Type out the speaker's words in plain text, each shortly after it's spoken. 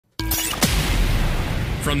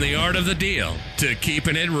From the art of the deal to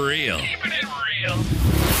keeping it real.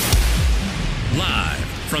 Live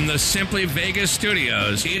from the Simply Vegas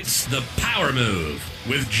studios, it's the Power Move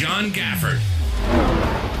with John Gafford.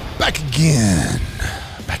 Back again.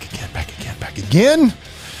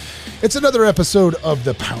 It's another episode of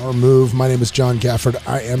the Power Move. My name is John Gafford.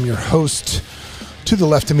 I am your host. To the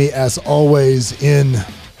left of me, as always,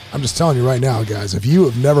 I'm just telling you right now, guys, if you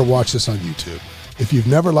have never watched this on YouTube, if you've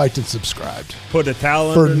never liked and subscribed, put a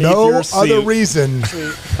towel for underneath no your seat. other reason,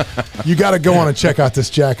 you got to go on and check out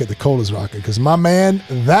this jacket that Colt is rocking. Because my man,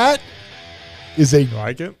 that is a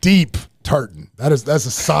deep tartan. That's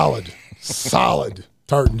a solid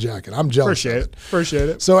tartan jacket. I'm jealous. Appreciate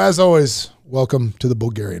it. So as always, welcome to the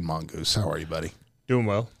Bulgarian Mongoose. How are you, buddy? Doing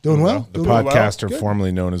well. Doing well. The podcaster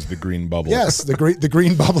formerly known as the Green Bubble. Yes, the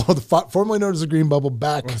green bubble, formerly known as the Green Bubble,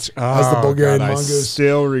 back as the Bulgarian Mongoose. I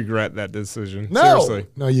still regret that decision. No, seriously.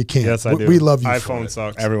 No, you can't. Yes, I do. We love you. iPhone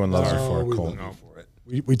sucks. Everyone loves you for it, Colt.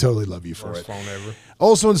 We totally love you for Worst it. phone ever.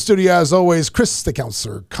 Also in the studio, as always, Chris the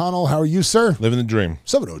Counselor. Connell, how are you, sir? Living the dream.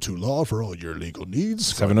 702 Law for all your legal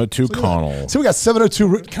needs. 702 Connell. So we got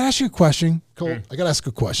 702. Can I ask you a question, Colt? I got to ask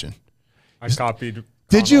a question. I copied.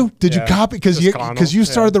 Did you? Did you copy? Because you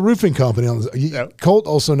started the roofing company. Colt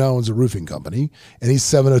also now owns a roofing company, and he's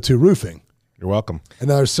 702 Roofing. You're welcome. And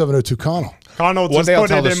now there's 702 Connell. Connell just One day I'll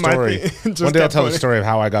tell the in my story. thing. One day I'll tell the story of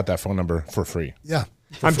how I got that phone number for free. Yeah.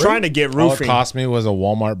 I'm trying to get roofing. All it cost me was a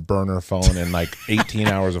Walmart burner phone and like 18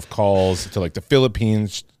 hours of calls to like the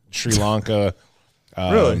Philippines, Sri Lanka.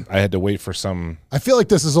 Really? I had to wait for some. I feel like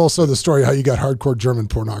this is also the story how you got hardcore German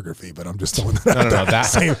pornography, but I'm just telling that. No, that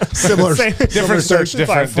similar, different search,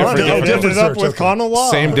 different Ended up with Connell Law.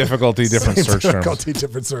 Same difficulty, different search terms.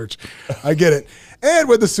 Different search. I get it. And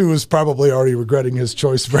with the Sue is probably already regretting his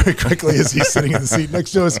choice very quickly as he's sitting in the seat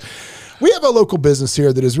next to us. We have a local business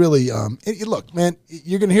here that is really, look, man,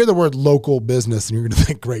 you're going to hear the word local business and you're going to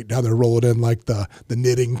think, great, now they're rolling in like the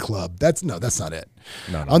knitting club. That's not it.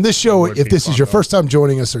 No. On this show, if this is your first time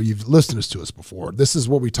joining us or you've listened to us before, this is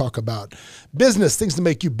where we talk about business, things to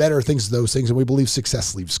make you better, those things, and we believe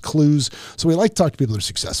success leaves clues. So we like to talk to people that are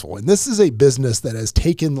successful. And this is a business that has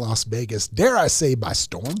taken Las Vegas, dare I say, by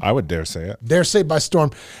storm. I would dare say it. Dare say by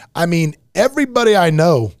storm. I mean, everybody I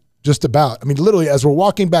know, just about. I mean, literally, as we're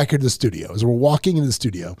walking back into the studio,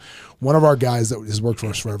 one of our guys that has worked for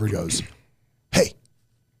us forever goes, "Hey,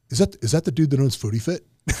 is that the dude that owns Foodie Fit?"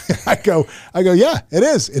 I go, "Yeah, it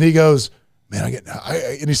is." And he goes, "Man,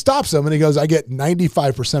 and he stops him and he goes, I get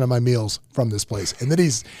 95% of my meals from this place." And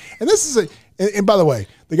and by the way,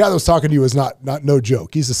 the guy that was talking to you is not no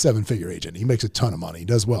joke. He's a 7-figure agent. He makes a ton of money. He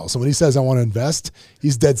does well. So when he says, "I want to invest,"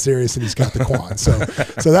 he's dead serious and he's got the quan. So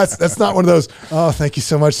that's not one of those, "Oh, thank you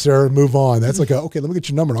so much, sir. Move on." That's like, okay, let me get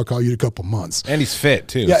your number and I'll call you in a couple months. And he's fit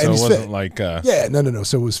too. Yeah, so and he's it wasn't fit. like no.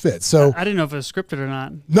 So it was fit. So I didn't know if it was scripted or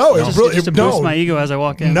not. No, it was really just to boost my ego as I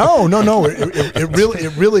walk in. No.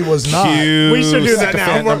 It really was not. We should do that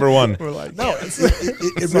now. Number one. We're like, No,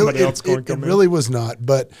 it really was not.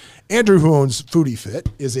 But Andrew, who owns Foodie Fit,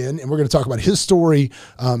 is in, and we're going to talk about his story,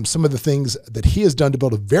 some of the things that he has done to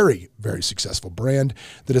build a very, very successful brand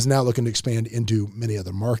that is now looking to expand into many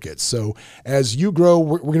other markets. So as you grow,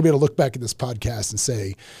 we're going to be able to look back at this podcast and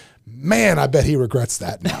say, man, I bet he regrets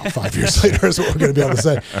that now. 5 years later is what we're going to be able to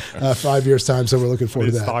say. 5 years time, so we're looking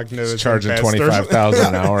forward to that. He's charging $25,000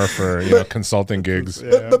 an hour for consulting gigs.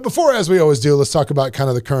 But before, as we always do, let's talk about kind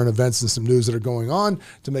of the current events and some news that are going on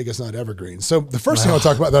to make us not evergreen. So the first thing I want to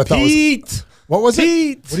talk about that I thought was what was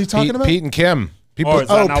it? What are you talking about? Pete and Kim. Is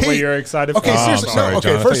that not what you're excited for? Okay, seriously. Sorry,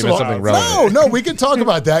 okay, John, first of all, no, we can talk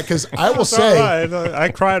about that because I will say, right. I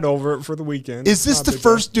cried over it for the weekend. Is this the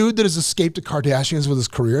first dude that has escaped the Kardashians with his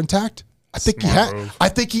career intact? I think I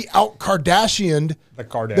think he out Kardashianed the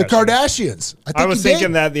Kardashians. I was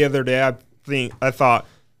thinking that the other day. I thought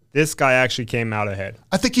this guy actually came out ahead.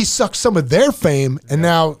 I think he sucked some of their fame, and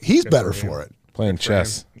now he's better for it. Playing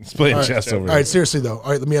chess. He's playing chess over there. All right, seriously though.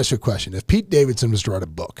 All right, let me ask you a question. If Pete Davidson was to write a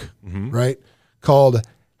book, right, called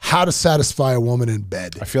 "How to Satisfy a Woman in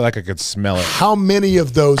Bed," I feel like I could smell it. How many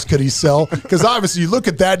of those could he sell? Because obviously, you look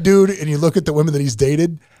at that dude and you look at the women that he's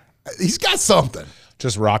dated. He's got something.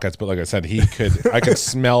 Just rockets, but like I said, I could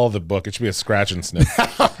smell the book. It should be a scratch and sniff.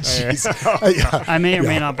 I may or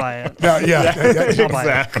may not buy it. No,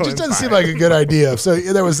 Exactly. It just doesn't seem like a good idea. So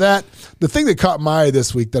there was that. The thing that caught my eye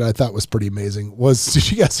this week that I thought was pretty amazing was, did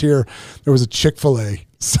you guys hear there was a Chick-fil-A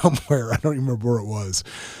somewhere? I don't even remember where it was.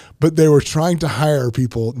 But they were trying to hire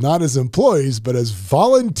people, not as employees, but as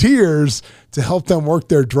volunteers to help them work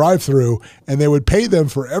their drive-through, and they would pay them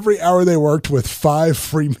for every hour they worked with 5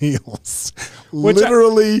 free meals.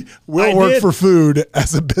 Literally will work for food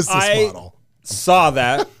as a business model. saw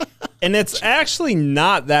that, and it's actually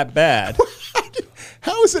not that bad.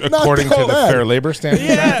 How is it not According that to the bad? Fair Labor Standards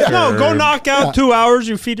Yeah, Act, no, or- go knock out 2 hours.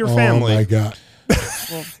 You feed your family. Oh my God.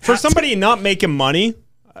 For somebody not making money,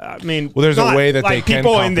 I mean, Well, there's a not way that like they can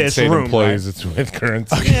people in this compensate room. employees. Right? It's with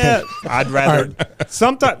currency. Yeah, I'd rather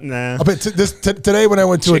sometimes. Nah. I bet today when I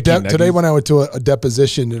went to Chicken nuggets. a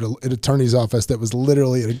deposition at an attorney's office that was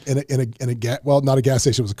literally in a gas, well, not a gas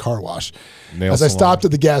station, it was a car wash. Nail As I salon. stopped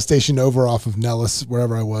at the gas station over off of Nellis,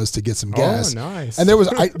 wherever I was, to get some gas. nice. And there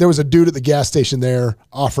was a dude at the gas station there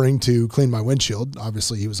offering to clean my windshield.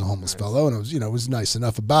 Obviously, he was a homeless fellow, and it was nice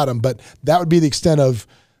enough about him. But that would be the extent of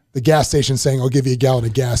the gas station saying, "I'll give you a gallon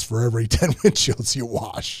of gas for every 10 windshields you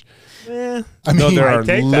wash." Eh, I mean, No, there are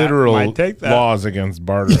take that. literal Might take that. laws against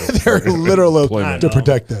barter. they're literal employment. to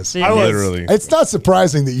protect this. See, Literally. It's not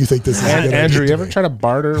surprising that you think this is a good idea Andrew, you to ever me. try to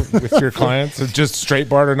barter with your clients? It's just straight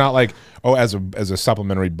barter, not like, oh, as a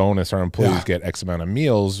supplementary bonus, our employees Yeah. get X amount of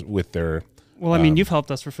meals with their. Well, I mean, you've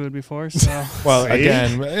helped us for food before, so Well, See?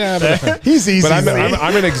 again, yeah, but, He's easy. but though.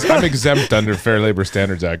 I'm exempt under Fair Labor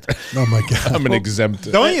Standards Act. Oh my God. I'm an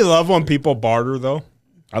exempt. don't you love when people barter though?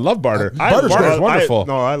 I love barter. Barter's Barter great. is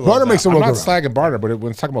wonderful. I love Barter that. makes the I'm world not go round. slagging barter, but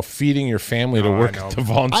when it's talking about feeding your family to I work know. the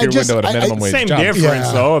volunteer I just- window at a minimum wage Same job. difference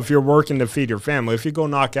Yeah. though. If you're working to feed your family, if you go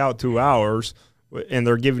knock out 2 hours and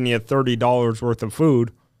they're giving you $30 worth of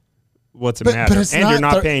food, what's it But matter? it's And not you're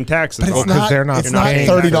not thir- paying taxes. But it's on it. because not. they're not It's not paying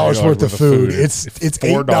 $30 worth of food. It's It's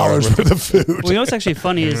 $8 worth of food. Well, you know what's actually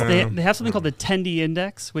funny is they have something called the Tendy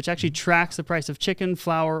Index, which actually tracks the price of chicken,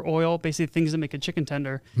 flour, oil, basically things that make a chicken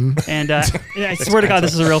tender. And I swear to God,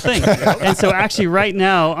 this is a real thing. And so actually right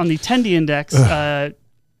now on the Tendy Index,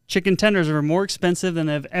 chicken tenders are more expensive than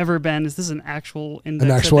they've ever been. This is an actual index.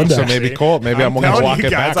 An actual that they- index. So maybe Colt. Maybe I'm going telling to walk you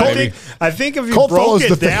it guys, back. I think if you Colt broke follows it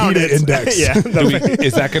the down, fajita it's, index. Yeah,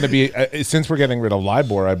 Is that going to be since we're getting rid of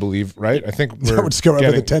LIBOR? I believe, right? I think we're would just go right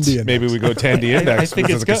with the getting- Tendy index. Maybe we go Tendy index. I think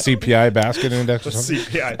This is it's like a CPI basket index or something.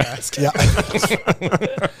 CPI basket.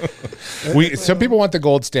 Yeah. Some people want the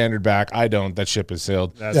gold standard back. I don't. That ship has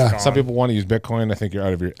sailed. That's Yeah. gone. Some people want to use Bitcoin. I think you're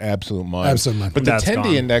out of your absolute mind. Absolute mind. But the That's Tendy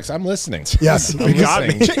gone. index, I'm listening. Yes. I'm got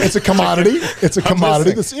me. listening. It's a commodity. It's a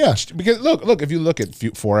commodity. listening. That's, yeah. Because look, if you look at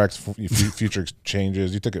Forex, future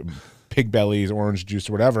exchanges, you took it pig bellies, orange juice,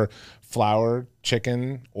 or whatever, flour,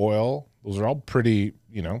 chicken, oil, those are all pretty,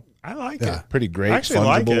 I like Yeah. it. pretty great. I actually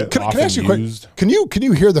like fungible, it. Can I often ask you a quick? used. Can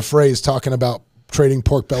you hear the phrase talking about trading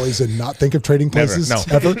pork bellies and not think of trading Never. places? No.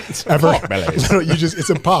 Ever? Pork bellies. No, it's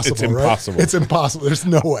impossible. It's right? impossible. It's impossible. There's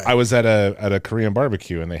no way. I was at a Korean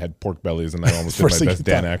barbecue and they had pork bellies and I almost did First my thing best you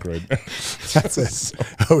Dan thought. Aykroyd. That's it.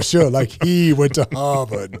 Oh, sure. Like he went to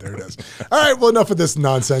Harvard. There it is. All right. Well, enough of this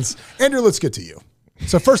nonsense. Andrew, let's get to you.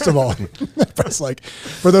 So first of all, it's like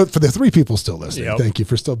for the 3 people still listening, Yep. thank you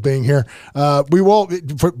for still being here. We will,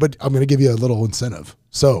 but I'm going to give you a little incentive.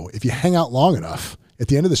 So if you hang out long enough, at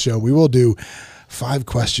the end of the show, we will do 5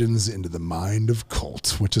 questions into the mind of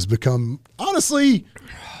Colt, which has become honestly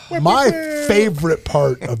my favorite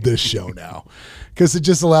part of this show now, because it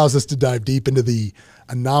just allows us to dive deep into the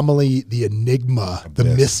anomaly, the enigma, the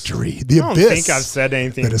mystery, the I don't abyss. think I've said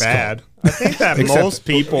anything that is bad. I think that most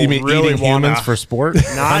people You mean really eating want humans to for sport?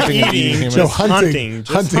 not Hunting and eating, humans? So just hunting,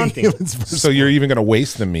 just hunting. humans for So you're even going to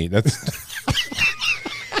waste the meat? That's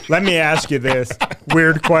Let me ask you this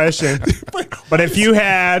weird question. But if you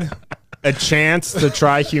had a chance to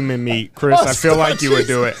try human meat, Chris, I feel like you would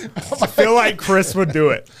do it. I feel like Chris would do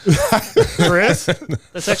it. Chris?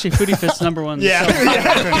 That's actually Foodie Fit's number one. Yeah.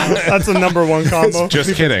 That's a number 1 combo.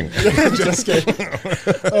 just kidding. just kidding.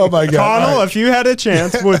 Oh my God. Connell, All right. if you had a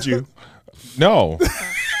chance, would you? No,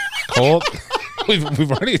 Colt. We've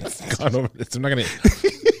already gone over this. I'm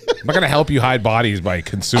not gonna help you hide bodies by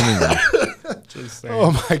consuming them. Just saying.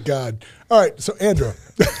 Oh my God. All right. So Andrew,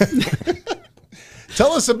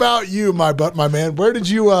 tell us about you, my man. Where did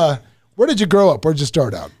you grow up? Where did you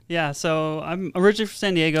start out? Yeah, so I'm originally from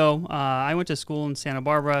San Diego. I went to school in Santa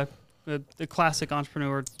Barbara, the classic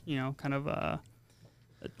entrepreneur, kind of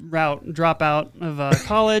dropout of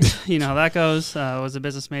college. You know how that goes. Was a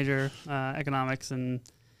business major, economics, and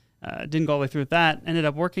didn't go all the way through with that. Ended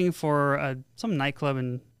up working for some nightclub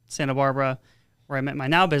in Santa Barbara where I met my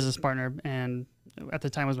now business partner, and at the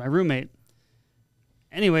time was my roommate.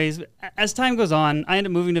 Anyways, as time goes on, I end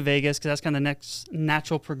up moving to Vegas because that's kind of the next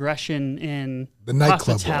natural progression in The nightclub world.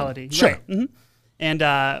 hospitality. Sure. Right. Mm-hmm. And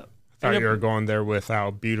I thought you were going there with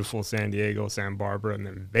how beautiful San Diego, Santa Barbara, and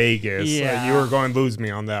then Vegas. Yeah. You were going to lose me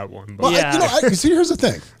on that one. But Well, Yeah. see, here's the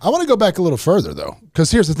thing. I want to go back a little further, though,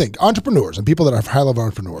 because here's the thing. Entrepreneurs and people that are high-level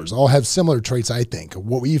entrepreneurs all have similar traits, I think.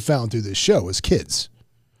 What we found through this show as kids.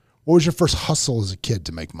 What was your first hustle as a kid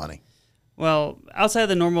to make money? Well, outside of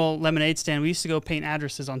the normal lemonade stand, we used to go paint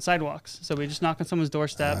addresses on sidewalks. So we just knock on someone's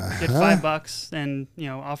doorstep, get $5, and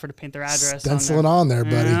offer to paint their address. Stencil it on there,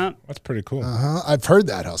 buddy. Yeah. That's pretty cool. I've heard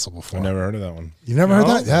that hustle before. I've never heard of that one. You've never heard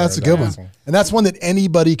that? Yeah, that's a good one. And that's one that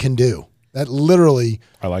anybody can do. That literally,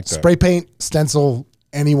 I like that. Spray paint, stencil,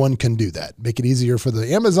 anyone can do that. Make it easier for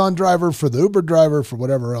the Amazon driver, for the Uber driver, for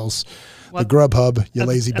whatever else. The Grubhub, you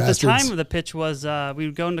lazy bastards. At the time of the pitch was we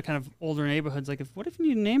would go into kind of older neighborhoods. Like, what if you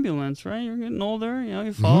need an ambulance, right? You're getting older,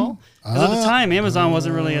 you fall. At the time, Amazon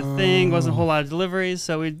wasn't really a thing. Wasn't a whole lot of deliveries.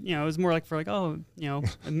 So it was more like for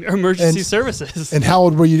emergency services. And how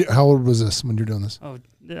old were you? How old was this when you're doing this? Oh,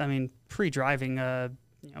 I mean, pre-driving,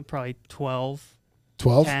 probably 12.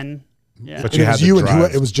 12? 10. Yeah. But you had you to drive.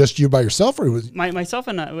 and it was just you by yourself, or it was myself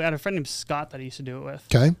and we had a friend named Scott that I used to do it with.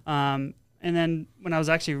 okay? And then when I was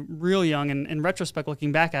actually real young, and in retrospect,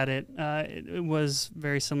 looking back at it, it was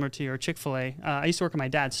very similar to your Chick-fil-A. I used to work at my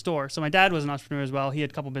dad's store. So my dad was an entrepreneur as well. He had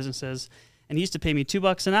a couple businesses, and he used to pay me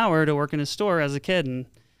 $2 an hour to work in his store as a kid. And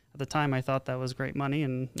at the time, I thought that was great money.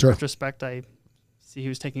 And in retrospect, I see he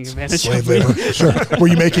was taking advantage of me. Sure. Were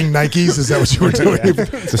you making Nikes? Is that what you were doing?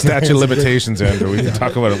 The statute of limitations, Andrew. We can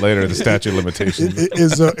talk about it later. The statute of limitations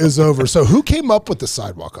is over. So who came up with the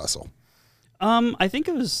sidewalk hustle? I think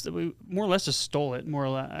it was we more or less just stole it. More or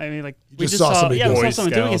less, I mean, like we just saw somebody we saw Boy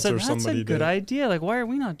someone doing it. And Scouts said or that's a somebody good did. idea. Like, why are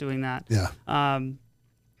we not doing that? Yeah.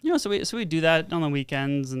 So we do that on the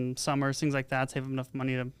weekends and summers, things like that. Save enough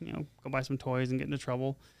money to go buy some toys and get into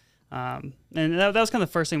trouble. And that was kind of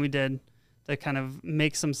the first thing we did to kind of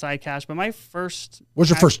make some side cash. But my first... What was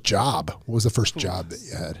your first job? What was the first job that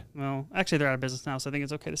you had? Well, actually, they're out of business now, so I think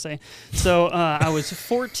it's okay to say. So I was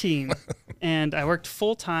 14, and I worked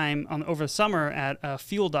full-time over the summer at a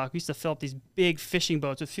fuel dock. We used to fill up these big fishing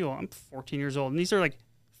boats with fuel. I'm 14 years old, and these are like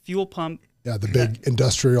fuel pump... Yeah, the big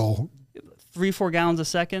industrial... 3-4 gallons a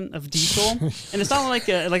second of diesel. And it's not like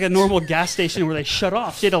a normal gas station where they shut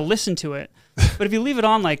off. So you had to listen to it. But if you leave it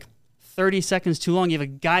on like 30 seconds too long, you have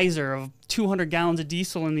a geyser of 200 gallons of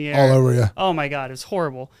diesel in the air. All over you. Oh my God, it was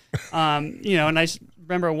horrible. And I just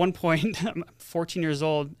remember at one point, I'm 14 years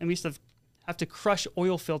old, and we used to have to crush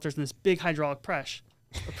oil filters in this big hydraulic press.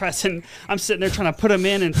 And I'm sitting there trying to put them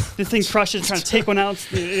in, and the thing crushes, trying to take one out.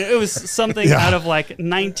 It was something out of like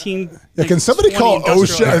 19. Yeah, can somebody call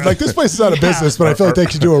OSHA? Like, this place is out of business, but I feel like they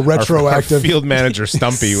should do a retroactive. Our field manager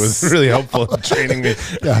Stumpy was really helpful in training me.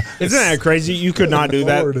 Yeah, Isn't that crazy? You could not do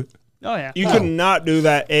that. Oh yeah, You could not do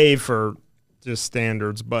that. A, for just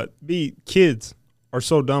standards, but B, kids are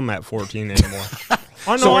so dumb at 14 anymore. I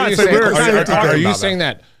know. So are you about saying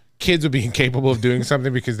that kids would be incapable of doing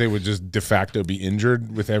something because they would just de facto be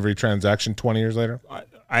injured with every transaction 20 years later?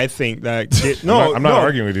 I think that I'm not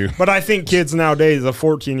arguing with you. But I think kids nowadays, a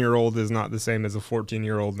 14-year-old is not the same as a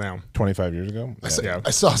 14-year-old now. 25 years ago? Yeah.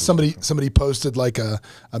 I saw somebody posted like a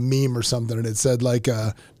meme or something, and it said like,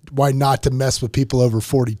 why not to mess with people over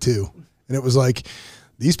 42? And it was like,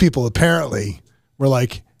 these people apparently were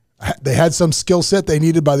like, they had some skill set they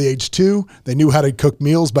needed by the age 2. They knew how to cook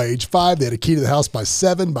meals by age 5. They had a key to the house by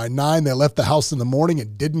 7. By 9, they left the house in the morning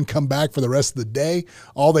and didn't come back for the rest of the day.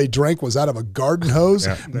 All they drank was out of a garden hose.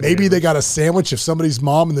 Yeah, maybe they got a sandwich if somebody's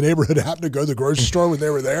mom in the neighborhood happened to go to the grocery store when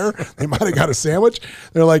they were there. They might have got a sandwich.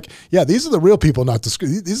 They're like, yeah, these are the real people, not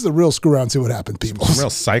the these are the real screw around, see what happened people. Some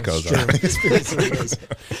real psychos.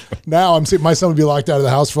 Now I'm seeing my son would be locked out of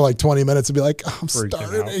the house for like 20 minutes and be like, oh, I'm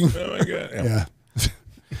starving. Oh my God. Yeah.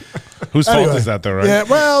 Whose fault is that, though, right? Yeah,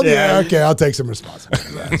 well, yeah, okay, I'll take some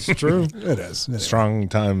responsibility. That's true. It is. Strong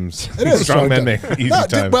times. It is. Strong men make easy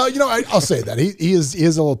times. Well, I'll say that. He is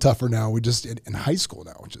a little tougher now. We just in high school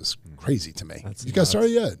now, which is crazy to me. You guys started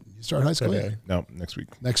yet? You started high school yet? No, next week.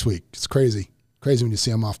 Next week. It's crazy. Crazy when you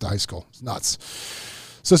see them off to high school. It's nuts.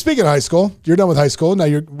 So speaking of high school, you're done with high school. Now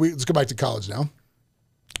let's go back to college now.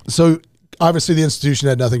 So obviously, the institution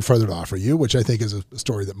had nothing further to offer you, which I think is a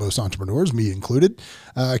story that most entrepreneurs, me included,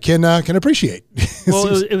 can appreciate.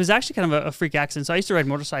 Well, it was actually kind of a freak accident. So I used to ride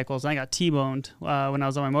motorcycles, and I got T-boned when I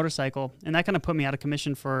was on my motorcycle, and that kind of put me out of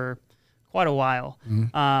commission for quite a while.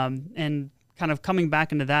 Mm-hmm. And kind of coming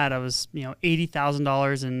back into that, I was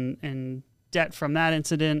 $80,000 in debt from that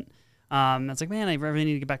incident. I was like, man, I really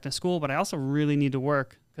need to get back to school, but I also really need to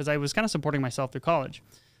work because I was kind of supporting myself through college,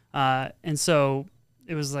 and so.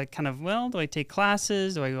 It was like kind of, well, do I take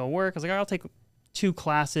classes? Do I go work? I was like, all right, I'll take 2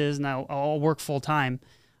 classes and I'll work full time.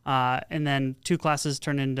 And then 2 classes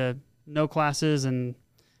turned into no classes and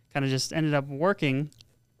kind of just ended up working.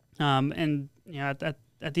 And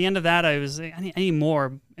at the end of that, I was like, I need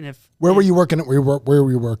more. And where were you working? Where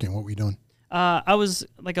were you working? What were you doing? I was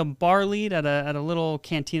like a bar lead at a little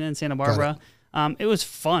cantina in Santa Barbara. It was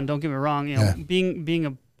fun. Don't get me wrong. Being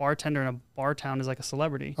a bartender in a bar town is like a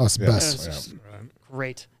celebrity. Oh, it's the It's best. just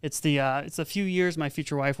great. It's a few years my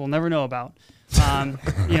future wife will never know about.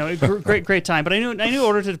 Great time. But I knew in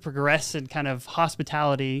order to progress in kind of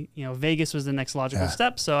hospitality, Vegas was the next logical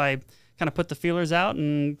step. So I kind of put the feelers out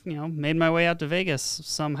and, made my way out to Vegas,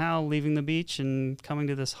 somehow leaving the beach and coming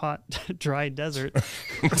to this hot, dry desert.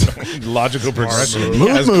 Logical progression.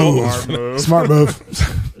 Smart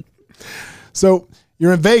move. So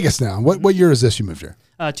you're in Vegas now. What year is this you moved here?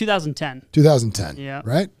 2010. 2010. Yeah.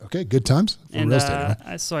 Right? Okay, good times for And real estate,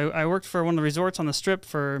 right? so I worked for one of the resorts on the Strip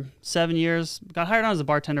for 7 years. Got hired on as a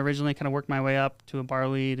bartender originally, kind of worked my way up to a bar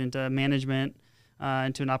lead, into management,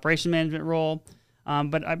 into an operation management role.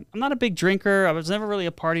 But I'm not a big drinker. I was never really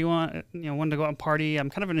a party one, wanted to go out and party.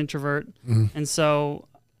 I'm kind of an introvert. And so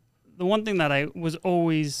the one thing that I was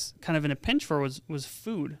always kind of in a pinch for was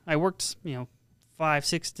food. I worked, 5,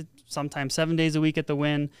 6, sometimes 7 days a week at the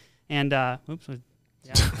Wynn. And,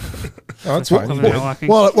 Oh, that's fine.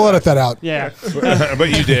 Well, we'll edit that out. Yeah. But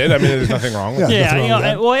you did. I mean, there's nothing wrong with it. Yeah, nothing wrong with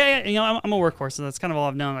that. I'm a workhorse, so that's kind of all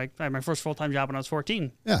I've known. Like, I had my first full-time job when I was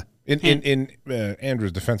 14. Yeah. In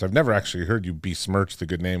Andrew's defense, I've never actually heard you besmirch the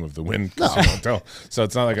good name of the Wynn Casino Hotel. So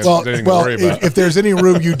it's not like there's anything to worry about. If there's any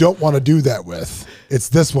room you don't want to do that with, it's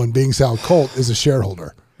this one, being Sal Colt is a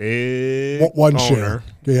shareholder. One share.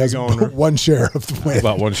 He has one share of the Wynn.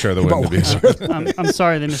 About one share of the Wynn to be. I'm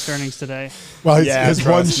sorry they missed earnings today. Well, his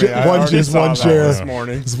one share. His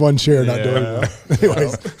one share not doing well.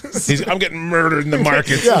 Anyways, I'm getting murdered in the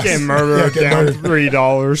market. Yes. Getting murdered down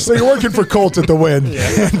 $3. So you're working for Colt at the Wynn,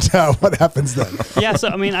 and what happens then? Yeah, so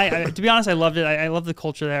I mean, I to be honest, I loved it. I love the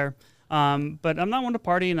culture there, but I'm not one to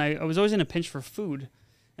party, and I was always in a pinch for food,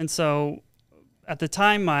 and so. At the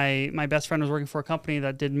time, my best friend was working for a company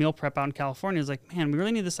that did meal prep out in California. He was like, man, we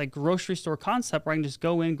really need this like grocery store concept where I can just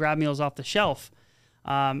go in, grab meals off the shelf,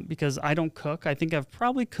 because I don't cook. I think I've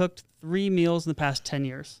probably cooked 3 meals in the past 10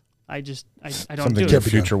 years. I don't Something do it. your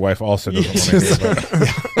future wife also doesn't want to hear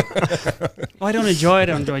about. Well, I don't enjoy it. I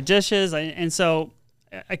don't enjoy dishes. And so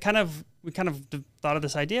we kind of thought of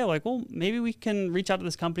this idea like, well, maybe we can reach out to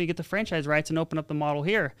this company, get the franchise rights, and open up the model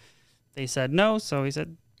here. They said no, so he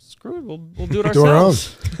said, screw it, we'll do it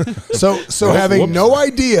ourselves. So having no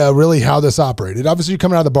idea really how this operated. Obviously, you're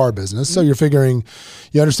coming out of the bar business, so you're figuring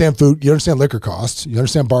you understand food, you understand liquor costs, you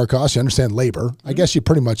understand bar costs, you understand labor. I guess you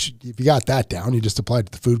pretty much, if you got that down, you just applied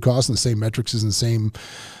to the food costs and the same metrics and the same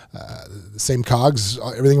cogs.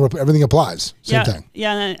 Everything applies. Same thing.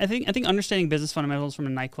 Yeah, and I think understanding business fundamentals from a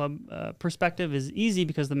nightclub perspective is easy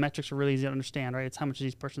because the metrics are really easy to understand. Right, it's how much does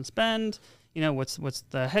each person spend. What's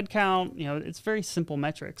the head count? It's very simple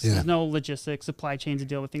metrics. There's no logistics, supply chain to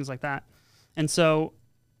deal with, things like that. And so,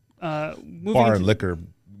 bar and liquor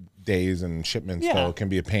days and shipments though can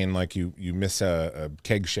be a pain. Like you miss a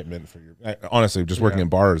keg shipment for your. Honestly, just working in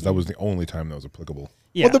bars, that was the only time that was applicable.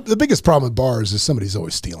 Yeah. Well, the biggest problem with bars is somebody's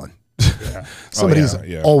always stealing. Yeah. Somebody's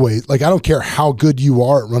always like, I don't care how good you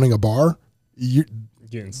are at running a bar.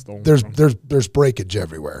 Getting stolen. There's breakage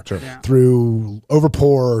everywhere. Sure. Yeah. Through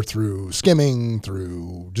overpour, through skimming,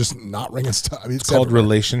 through just not ringing stuff. I mean, It's called everywhere.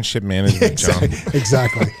 relationship management, John.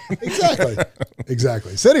 Exactly.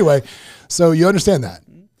 So anyway, so you understand that.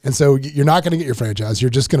 And so you're not going to get your franchise.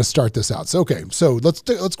 You're just going to start this out. So, okay. So let's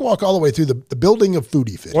walk all the way through the building of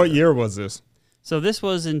Foodie Fit. What year was this? So this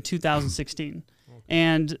was in 2016.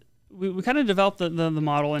 And we kind of developed the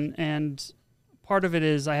model, and part of it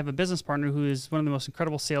is I have a business partner who is one of the most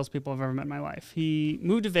incredible salespeople I've ever met in my life. He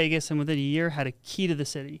moved to Vegas and within a year had a key to the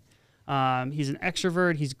city. He's an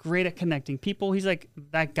extrovert. He's great at connecting people. He's like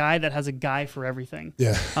that guy that has a guy for everything.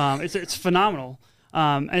 Yeah. It's phenomenal.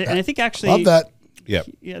 And I think actually Love that. Yep.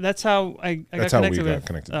 Yeah, that's how I got connected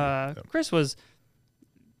with Chris. Was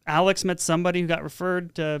Alex met somebody who got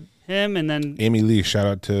referred to him, and then Amy Lee, shout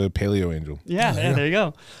out to Paleo Angel. Yeah, there you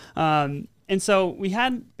go. And so we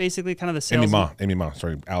had basically kind of the sales. Amy Ma.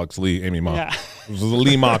 Sorry, Alex Lee, Amy Ma. Yeah. It was a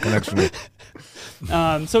Lee Ma connection.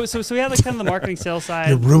 So we had like kind of the marketing sales side.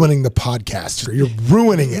 You're ruining the podcast. You're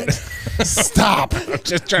ruining it. Stop.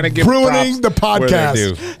 Just trying to give ruining the props where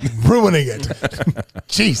they podcast. Ruining it.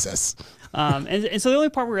 Jesus. And so the only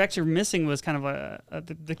part we were actually missing was kind of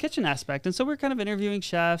the kitchen aspect. And so we were kind of interviewing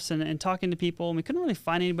chefs and talking to people, and we couldn't really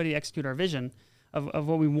find anybody to execute our vision of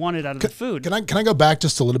what we wanted out of the food. Can I go back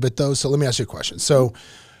just a little bit though? So let me ask you a question. So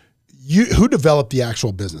who developed the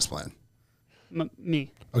actual business plan?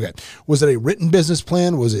 Me. Okay. Was it a written business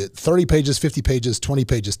plan? Was it 30 pages, 50 pages, 20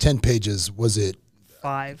 pages, 10 pages? Was it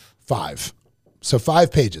 5? So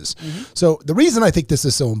 5 pages. So the reason I think this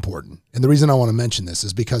is so important, and the reason I want to mention this,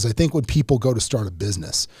 is because I think when people go to start a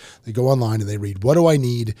business, they go online and they read, what do I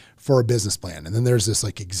need for a business plan? And then there's this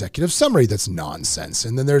like executive summary that's nonsense.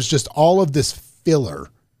 And then there's just all of this filler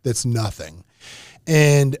that's nothing.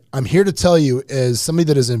 And I'm here to tell you, as somebody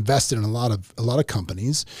that has invested in a lot of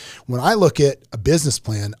companies, when I look at a business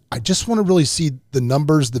plan, I just want to really see the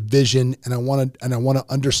numbers, the vision, and I want to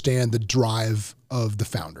understand the drive of the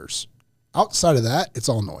founders. Outside of that, it's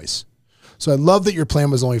all noise. So I love that your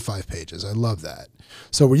plan was only 5 pages. I love that.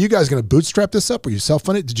 So were you guys going to bootstrap this up? Were you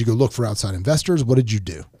self-funded? Did you go look for outside investors? What did you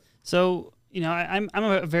do? So, I'm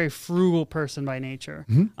a very frugal person by nature.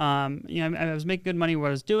 I was making good money what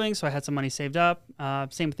I was doing, so I had some money saved up.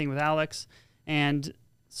 Same thing with Alex. And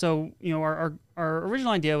so, our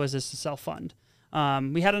original idea was just to self-fund.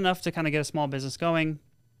 We had enough to kind of get a small business going,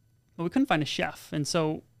 but we couldn't find a chef. And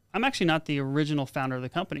so I'm actually not the original founder of the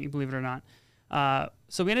company, believe it or not.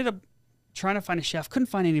 So we ended up trying to find a chef, couldn't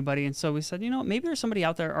find anybody. And so we said, maybe there's somebody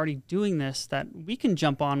out there already doing this that we can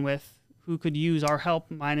jump on with, who could use our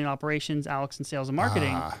help, mine in operations, Alex in sales and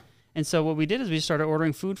marketing. And so what we did is we started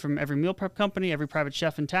ordering food from every meal prep company, every private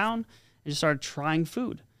chef in town, and just started trying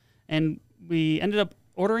food. And we ended up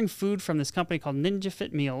ordering food from this company called Ninja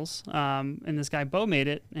Fit Meals. And this guy, Bo, made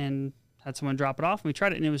it and had someone drop it off. And we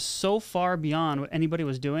tried it, and it was so far beyond what anybody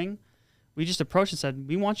was doing. We just approached and said,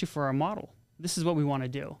 we want you for our model. This is what we want to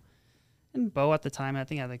do. And Bo at the time, I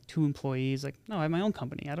think I had like 2 employees. Like, no, I have my own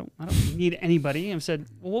company. I don't need anybody. And I said,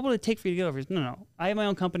 well, what would it take for you to get over? He said, no, I have my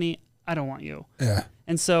own company. I don't want you. Yeah.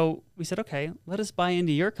 And so we said, okay, let us buy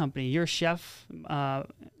into your company. You're a chef,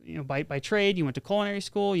 by trade. You went to culinary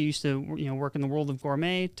school. You used to, work in the world of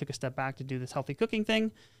gourmet. Took a step back to do this healthy cooking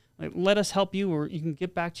thing. Like, let us help you, or you can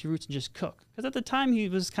get back to your roots and just cook. Because at the time, he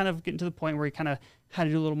was kind of getting to the point where he kind of had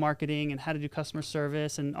to do a little marketing and had to do customer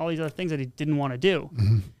service and all these other things that he didn't want to do.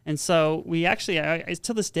 And so we actually,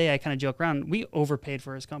 to this day, I kind of joke around, we overpaid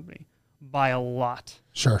for his company by a lot.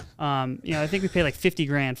 Sure. I think we paid like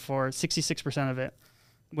 $50,000 for 66% of it,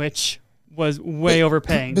 which was way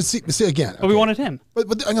overpaying. But see again. But we wanted him. But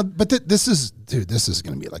this is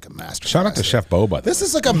going to be like a master. Shout out to Chef Bo, by the way. This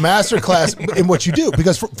is like a master class in what you do.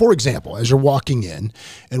 Because, for example, as you're walking in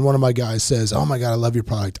and one of my guys says, oh my God, I love your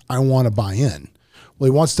product, I want to buy in. Well,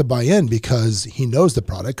 he wants to buy in because he knows the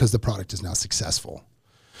product, because the product is now successful.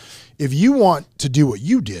 If you want to do what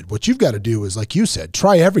you did, what you've got to do is, like you said,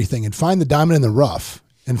 try everything and find the diamond in the rough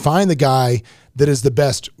and find the guy that is the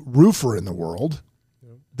best roofer in the world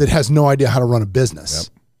that has no idea how to run a business.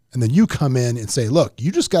 And then you come in and say, look,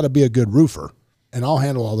 you just got to be a good roofer and I'll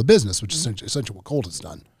handle all the business, which is essentially what Colt has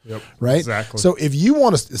done. Right? Exactly. So if you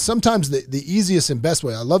want to, sometimes the easiest and best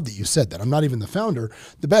way, I love that you said that, I'm not even the founder,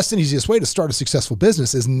 the best and easiest way to start a successful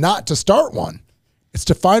business is not to start one. It's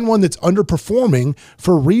to find one that's underperforming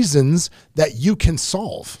for reasons that you can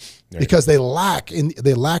solve, because they lack in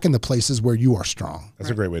the places where you are strong. That's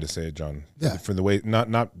a great way to say it, John. Yeah. For the way,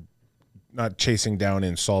 not chasing down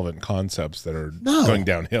insolvent concepts that are going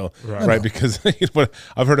downhill, right? Because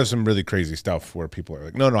I've heard of some really crazy stuff where people are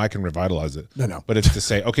like, no, I can revitalize it. No. But it's to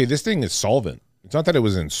say, okay, this thing is solvent. It's not that it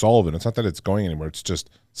was insolvent. It's not that it's going anywhere. It's just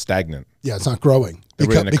stagnant. Yeah, it's not growing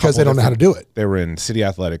because they don't know how to do it. They were in City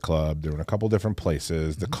Athletic Club. They were in a couple different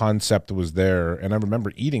places. The concept was there. And I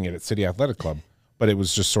remember eating it at City Athletic Club, but it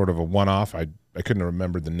was just sort of a one-off. I couldn't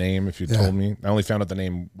remember the name if you told me. I only found out the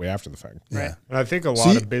name way after the fact. Yeah. And I think a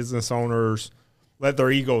lot of business owners let their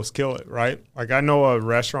egos kill it, right? Like, I know a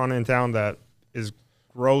restaurant in town that is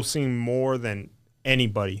grossing more than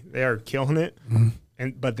anybody. They are killing it,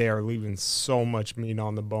 but they are leaving so much meat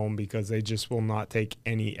on the bone because they just will not take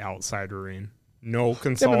any outsider in. No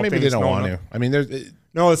consultants. Yeah, but maybe they don't want to. I mean,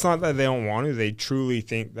 no, it's not that they don't want to. They truly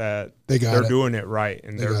think that they're doing it right,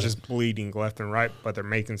 and they're just bleeding left and right, but they're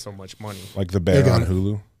making so much money. Like the bear on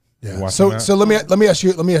Hulu. Yeah. So let me ask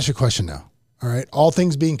you a question now. All right. All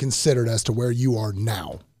things being considered as to where you are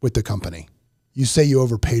now with the company, you say you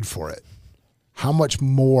overpaid for it. How much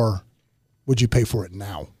more would you pay for it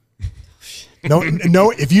now? No.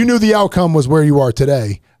 If you knew the outcome was where you are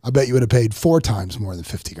today, I bet you would have paid 4 times more than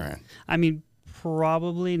 $50,000. I mean,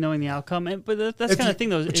 probably knowing the outcome, but that's kind of thing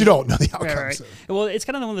though. But you don't know the outcome. Right. So. Well, it's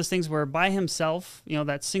kind of one of those things where by himself,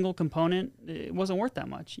 that single component, it wasn't worth that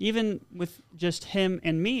much. Even with just him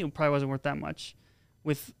and me, it probably wasn't worth that much.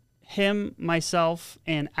 With him, myself,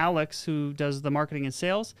 and Alex, who does the marketing and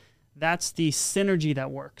sales, that's the synergy that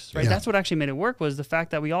works, right? Yeah. That's what actually made it work, was the fact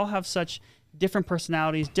that we all have such different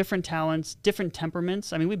personalities, different talents, different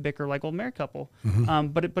temperaments. I mean, we bicker like old married couple,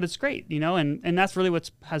 but it's great, and that's really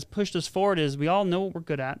what has pushed us forward. Is we all know what we're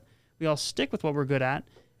good at, we all stick with what we're good at,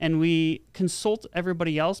 and we consult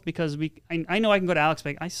everybody else because I know I can go to Alex,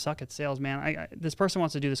 like, I suck at sales, man. This person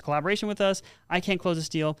wants to do this collaboration with us. I can't close this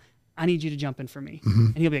deal. I need you to jump in for me.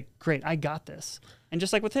 And he'll be like, great, I got this. And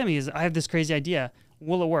just like with him, I have this crazy idea.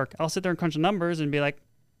 Will it work? I'll sit there and crunch the numbers and be like,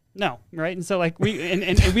 no, right? And so like we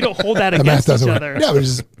don't hold that against each other. Yeah,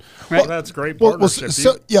 right? Well, that's great partnership.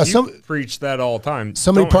 You preach that all the time.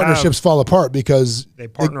 So many partnerships fall apart because they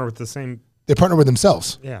partner with the same. They partner with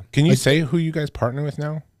themselves. Yeah. Can you say who you guys partner with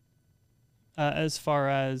now? As far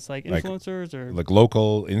as like influencers or like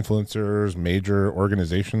local influencers, major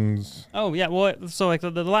organizations? Oh yeah, well, so like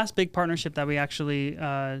the last big partnership that we actually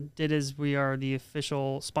did is we are the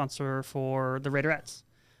official sponsor for the Raiderettes.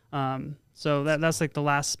 So that's like the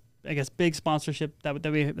last, I guess, big sponsorship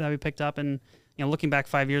that we picked up. And looking back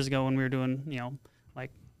 5 years ago when we were doing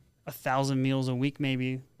like 1,000 meals a week,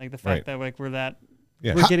 maybe, like the fact that like we're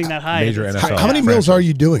getting that high. Major NFL. How many meals are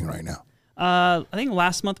you doing right now? I think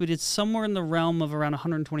last month we did somewhere in the realm of around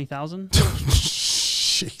 120,000.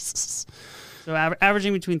 Jesus. So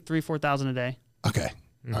averaging between 3,000-4,000 a day. Okay.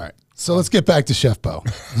 All right. So let's get back to Chef Bo.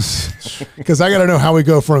 Because I got to know how we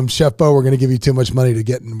go from Chef Bo, we're going to give you too much money, to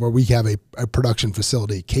getting where we have a production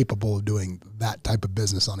facility capable of doing that type of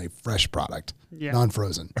business on a fresh product,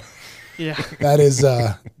 non-frozen. Yeah, that is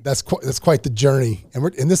that's quite the journey,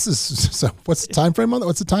 and this is so. What's the time frame on that?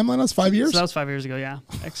 What's the timeline on this? 5 years? So that was 5 years ago. Yeah,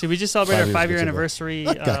 actually, we just celebrated our 5-year anniversary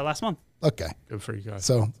last month. Okay, good for you guys.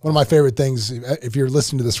 So one of my favorite things, if you're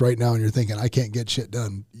listening to this right now and you're thinking I can't get shit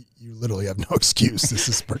done, you literally have no excuse. This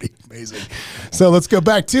is pretty amazing. So let's go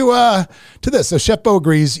back to this. So Chef Bo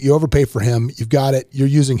agrees. You overpay for him. You've got it. You're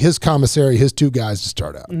using his commissary, his 2 guys to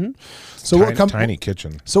start out. Mm-hmm. So tiny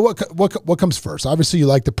kitchen. So what comes first? Obviously, you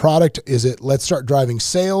like the product. Is it let's start driving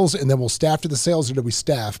sales and then we'll staff to the sales, or do we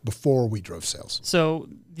staff before we drove sales? So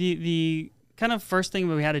the kind of first thing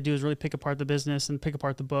that we had to do is really pick apart the business and pick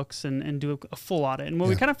apart the books and do a full audit. And what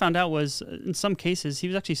we kind of found out was, in some cases, he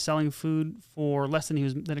was actually selling food for less than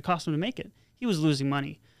it cost him to make it. He was losing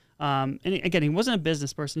money. And again, he wasn't a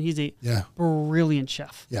business person. He's a brilliant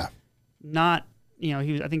chef. Yeah. Not,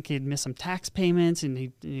 I think he had missed some tax payments and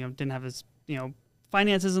he, didn't have his,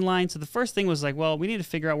 finances in line. So the first thing was like, well, we need to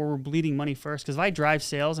figure out where we're bleeding money first. Because if I drive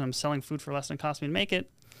sales and I'm selling food for less than it cost me to make it,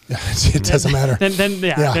 it doesn't matter. Then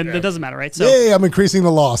it doesn't matter, right? So I'm increasing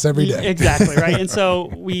the loss every day. Exactly, right? And so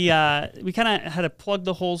we kind of had to plug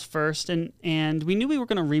the holes first, and we knew we were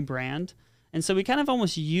going to rebrand. And so we kind of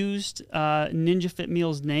almost used Ninja Fit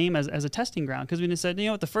Meal's name as a testing ground, because we just said,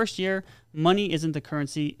 the first year, money isn't the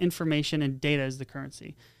currency, information and data is the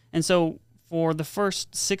currency. And so for the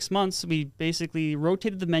first 6 months, we basically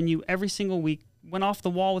rotated the menu every single week, went off the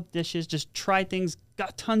wall with dishes, just tried things,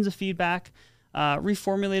 got tons of feedback,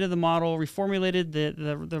 reformulated the model, reformulated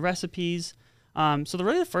the recipes. So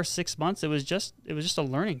the first 6 months, it was just a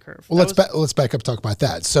learning curve. Well, let's back up and talk about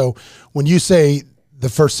that. So when you say the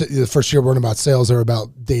first year weren't about sales, they're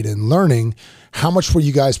about data and learning, how much were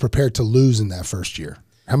you guys prepared to lose in that first year?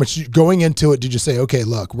 How much going into it did you say, okay,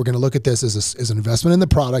 look, we're going to look at this as an investment in the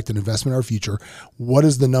product, an investment in our future. What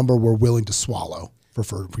is the number we're willing to swallow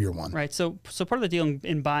for year one? Right. So part of the deal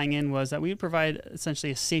in buying in was that we would provide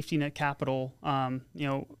essentially a safety net capital,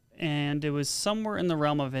 and it was somewhere in the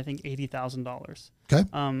realm of, I think, $80,000. Okay.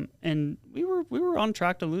 And we were on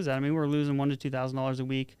track to lose that. I mean, we were losing $1,000 to $2,000 a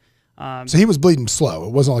week. So he was bleeding slow.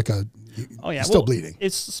 It wasn't like still bleeding.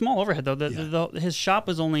 It's small overhead though. His shop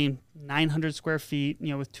was only 900 square feet,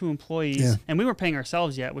 with 2 employees, and we weren't paying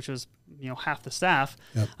ourselves yet, which was half the staff.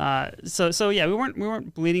 Yep. So we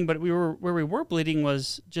weren't bleeding, but where we were bleeding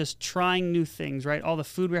was just trying new things, right? All the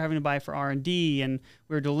food we were having to buy for R&D, and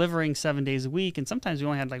we were delivering 7 days a week, and sometimes we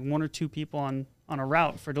only had like 1 or 2 people on a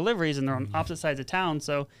route for deliveries, and they're on opposite sides of town.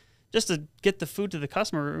 So just to get the food to the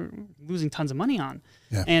customer, losing tons of money on.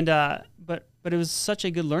 Yeah. And but it was such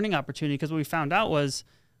a good learning opportunity, because what we found out was,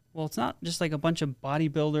 well, it's not just like a bunch of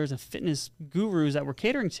bodybuilders and fitness gurus that we're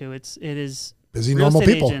catering to. It is busy real normal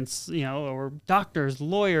estate people, agents, or doctors,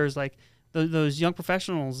 lawyers, like those young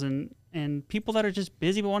professionals and people that are just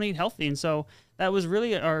busy but want to eat healthy. And so that was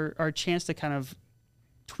really our chance to kind of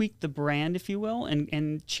tweak the brand, if you will,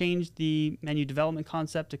 and change the menu development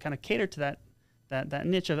concept to kind of cater to that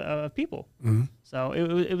niche of people. Mm-hmm. So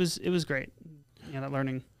it was great, that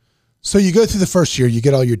learning. So you go through the first year, you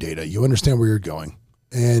get all your data, you understand where you're going,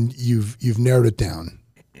 and you've narrowed it down.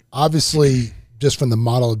 Obviously, just from the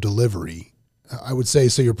model of delivery, I would say,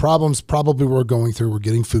 so your problems probably were going through, we're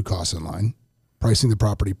getting food costs in line, pricing the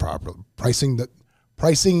property properly, pricing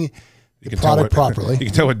the product properly. You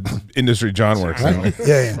can tell what industry John works in. Right?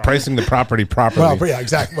 Yeah. Pricing the property properly. Well, yeah,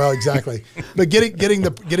 exactly. Well, exactly. But getting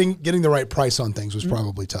the right price on things was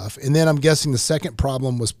probably tough. And then I'm guessing the second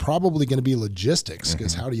problem was probably going to be logistics,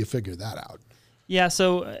 because how do you figure that out? Yeah.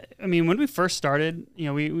 So, I mean, when we first started,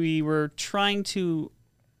 we were trying to,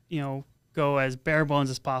 go as bare bones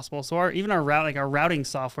as possible. So our routing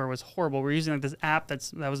software was horrible. We're using this app that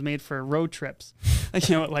was made for road trips,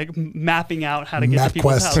 like mapping out how to get to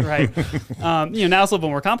people's house. Right. Now it's a little bit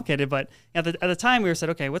more complicated, but at the time we said,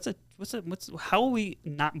 okay, how will we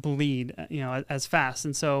not bleed, as fast?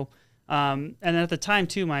 And so, and then at the time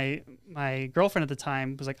too, my girlfriend at the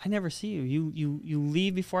time was like, I never see you. You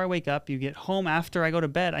leave before I wake up. You get home after I go to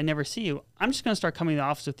bed. I never see you. I'm just going to start coming to the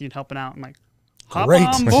office with you and helping out. I'm like, hop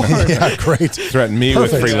on board. Yeah, great. Threaten me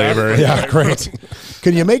with free labor. Yeah, great.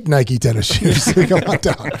 Can you make Nike tennis shoes? Come on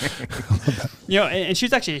down. And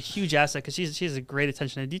she's actually a huge asset, because she has a great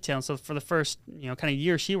attention to detail. And so for the first, kind of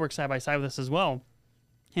year, she worked side by side with us as well.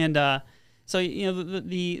 And so,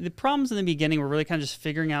 the problems in the beginning were really kind of just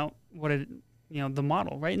figuring out the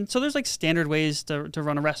model, right? And so there's like standard ways to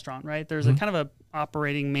run a restaurant, right? There's a kind of a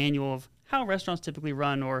operating manual of how restaurants typically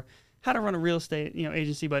run, or how to run a real estate,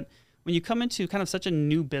 agency. But when you come into kind of such a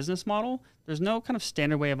new business model, there's no kind of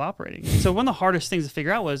standard way of operating. So one of the hardest things to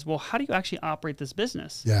figure out was, well, how do you actually operate this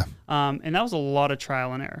business? Yeah. And that was a lot of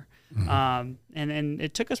trial and error. And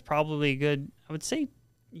it took us probably a good, I would say,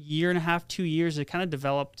 year and a half, 2 years to kind of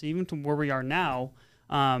develop to even to where we are now,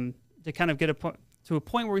 to kind of get to a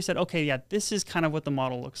point where we said, okay, yeah, this is kind of what the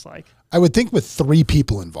model looks like. I would think with 3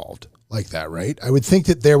 people involved like that, right? I would think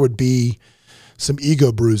that there would be some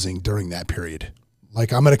ego bruising during that period.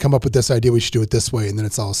 Like, I'm going to come up with this idea, we should do it this way, and then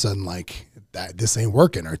it's all of a sudden like, this ain't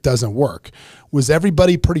working, or it doesn't work. Was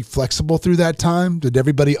everybody pretty flexible through that time? Did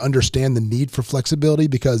everybody understand the need for flexibility?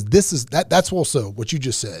 Because that's also what you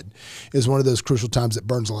just said is one of those crucial times that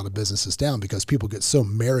burns a lot of businesses down, because people get so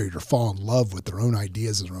married or fall in love with their own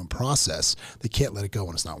ideas and their own process, they can't let it go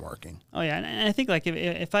when it's not working. Oh yeah, and I think like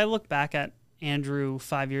if I look back at Andrew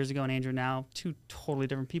 5 years ago and Andrew now, 2 totally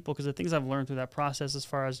different people, because the things I've learned through that process, as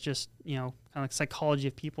far as just kind of like psychology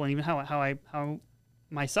of people, and even how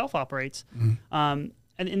myself operates. And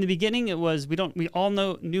in the beginning, it was we all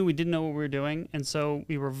knew we didn't know what we were doing, and so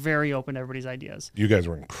we were very open to everybody's ideas. You guys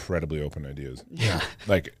were incredibly open to ideas. Yeah,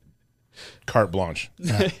 like carte blanche.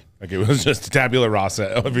 Yeah. Like, it was just tabula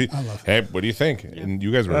rasa. Hey, what do you think? Yeah. And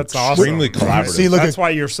you guys were extremely collaborative. See,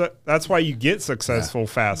 that's why you get successful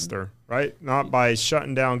faster, right? Not by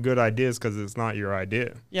shutting down good ideas because it's not your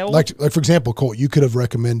idea. Yeah, well, like for example, Colt, you could have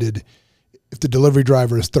recommended, if the delivery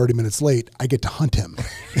driver is 30 minutes late, I get to hunt him.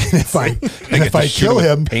 And if I kill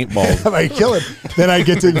him, paintball. If I kill him, then I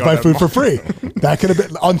get to buy food for free. That could have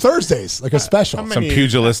been on Thursdays, like a special. Some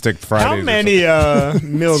pugilistic Fridays. How many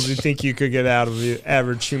meals do you think you could get out of the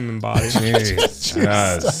average human body? Jeez.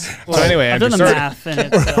 Well, so anyway, I've done the math. And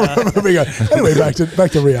it's, anyway,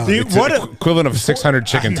 back to reality. What equivalent of 600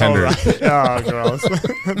 chicken tenders? Right? Oh, gross.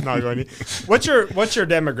 Not going to. What's your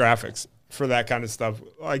demographics for that kind of stuff?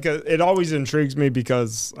 Like, it always intrigues me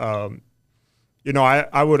because, I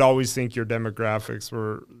would always think your demographics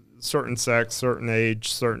were certain sex, certain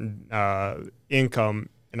age, certain income,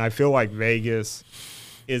 and I feel like Vegas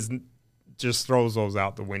just throws those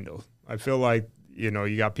out the window. I feel like,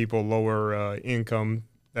 you got people lower income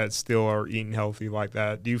that still are eating healthy like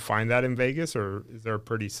that. Do you find that in Vegas, or is there a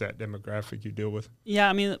pretty set demographic you deal with? Yeah,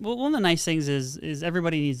 I mean, one of the nice things is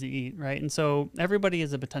everybody needs to eat, right? And so everybody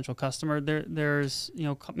is a potential customer. There's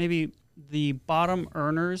maybe the bottom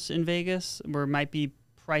earners in Vegas, where it might be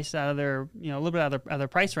priced out of their a little bit out of their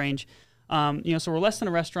price range. So we're less than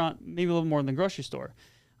a restaurant, maybe a little more than a grocery store.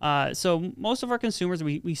 So most of our consumers,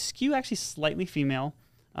 we skew actually slightly female.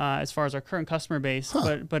 As far as our current customer base,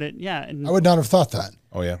 but it, yeah. And I would not have thought that.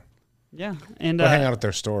 Oh yeah. Yeah. And go hang out at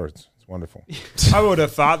their store. It's wonderful. I would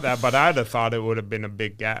have thought that, but I'd have thought it would have been a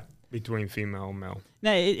big gap between female and male.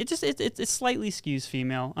 No, it slightly skews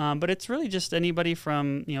female, but it's really just anybody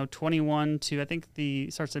from 21 to, I think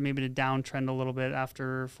starts to maybe to downtrend a little bit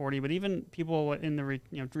after 40. But even people in the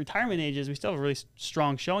retirement ages, we still have a really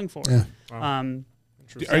strong showing for. Yeah. Wow.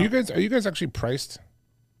 Are you guys actually priced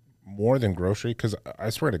more than grocery? Because I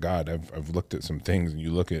swear to God, I've looked at some things, and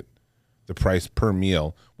you look at the price per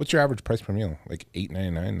meal. What's your average price per meal? Like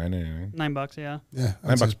 $8.99, $9.99? $9, yeah. Yeah,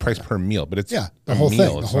 $9 price per meal, but it's the whole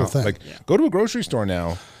meal. thing. Like, go to a grocery store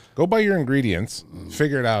now. Go buy your ingredients,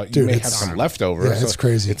 figure it out. You may have some leftovers. Yeah, it's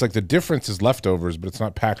crazy. It's like the difference is leftovers, but it's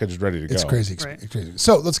not packaged ready to go. It's crazy. Right. It's crazy.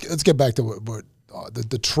 So let's get back to what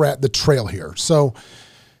the trail here. So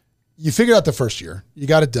you figured out the first year, you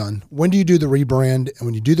got it done. When do you do the rebrand? And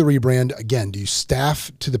when you do the rebrand, again, do you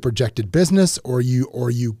staff to the projected business, or are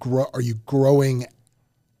you growing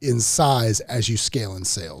in size as you scale in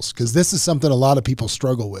sales? Because this is something a lot of people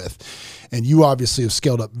struggle with, and you obviously have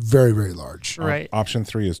scaled up very, very large. Right. Option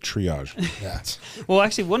 3 is triage. Yeah. Well,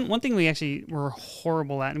 actually, one thing we actually were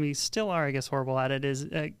horrible at, and we still are, I guess, horrible at it, is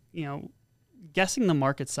guessing the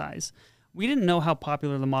market size. We didn't know how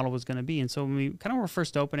popular the model was going to be. And so when we kind of were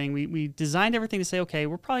first opening, we designed everything to say, okay,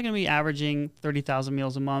 we're probably going to be averaging 30,000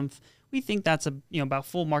 meals a month. We think that's about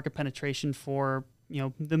full market penetration for,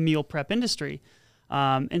 the meal prep industry.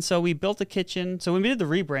 And so we built a kitchen. So when we did the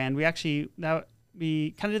rebrand, we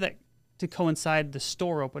kind of did that to coincide the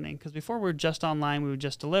store opening. Because before we were just online, we would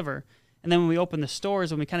just deliver. And then when we opened the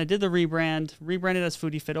stores, when we kind of did the rebranded as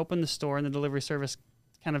Foodie Fit, opened the store and the delivery service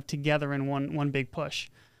kind of together in one big push.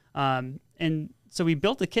 And so we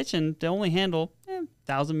built a kitchen to only handle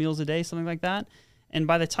 1,000 meals a day, something like that. And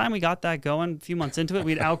by the time we got that going, a few months into it,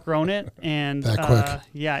 we'd outgrown it. And that quick.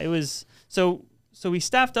 Yeah, it was so we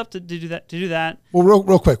staffed up to do that. Well,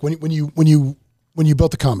 real quick, when you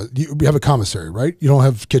built you have a commissary, right? You don't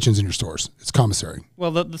have kitchens in your stores. It's commissary.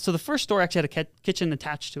 Well, so the first store actually had a kitchen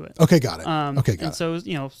attached to it. Okay, got it. And so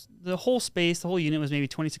the whole space, the whole unit was maybe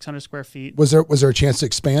 2,600 square feet. Was there a chance to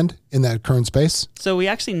expand in that current space? So we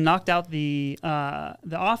actually knocked out the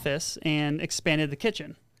office and expanded the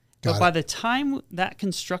kitchen. But by the time that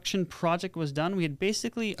construction project was done, we had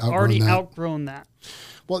basically already outgrown that.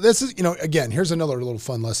 Well, this is, again, here's another little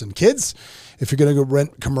fun lesson. Kids, if you're going to go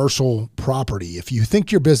rent commercial property, if you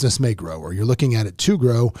think your business may grow or you're looking at it to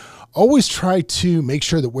grow, always try to make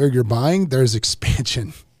sure that where you're buying, there's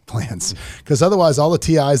expansion plans, because otherwise all the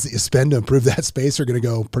TIs that you spend to improve that space are going to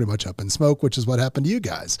go pretty much up in smoke, which is what happened to you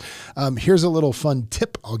guys. Here's a little fun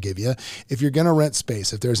tip I'll give you. If you're going to rent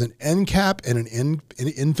space, if there's an end cap and an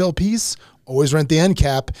infill piece, always rent the end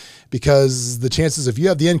cap, because the chances if you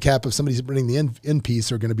have the end cap, if somebody's renting the end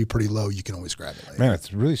piece, are going to be pretty low. You can always grab it later. Man,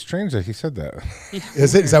 it's really strange that he said that.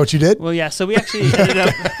 Is it? Is that what you did? Well, yeah. So we actually ended up.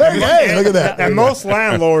 Hey, look at that. And most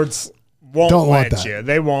landlords Don't let want that. you.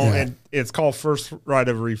 They won't. Yeah. And it's called first right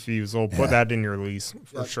of refusal. Put that in your lease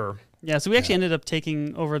for sure. Yeah, so we actually ended up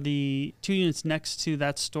taking over the 2 units next to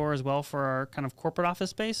that store as well for our kind of corporate office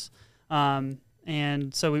space.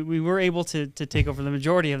 And so we were able to take over the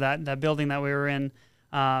majority of that building that we were in.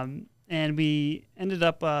 And we ended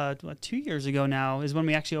up 2 years ago now is when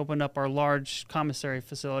we actually opened up our large commissary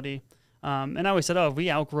facility. And I always said, if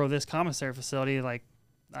we outgrow this commissary facility, like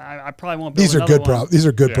I probably won't build These are another good one. problems. These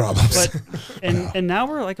are good problems. But and now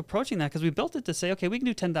we're like approaching that because we built it to say, okay, we can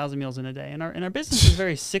do 10,000 meals in a day, and our business is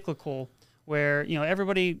very cyclical, where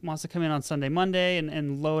everybody wants to come in on Sunday, Monday,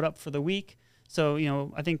 and load up for the week. So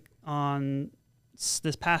I think on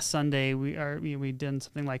this past Sunday we did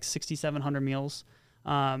something like 6,700 meals.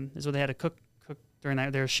 Is what they had to cook during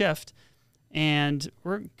their shift. And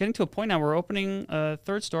we're getting to a point now where we're opening a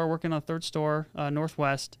third store, working on a third store,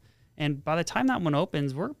 Northwest. And by the time that one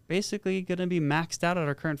opens, we're basically going to be maxed out at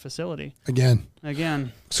our current facility. Again.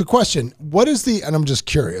 So question, what is and I'm just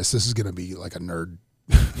curious, this is going to be like a nerd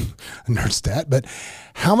stat, but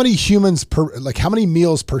how many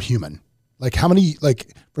meals per human? Like how many,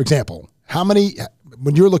 for example,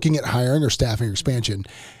 when you're looking at hiring or staffing or expansion,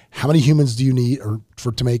 how many humans do you need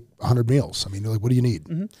to make 100 meals? I mean, what do you need?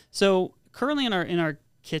 Mm-hmm. So currently in our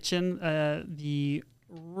kitchen, the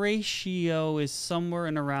ratio is somewhere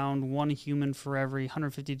in around 1 human for every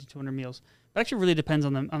 150 to 200 meals. It actually really depends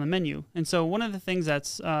on the menu. And so one of the things that's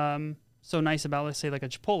so nice about, let's say, like a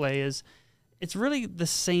Chipotle is it's really the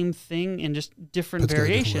same thing in just different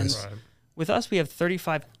variations. Different With us, we have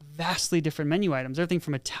 35 vastly different menu items, everything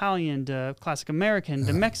from Italian to classic American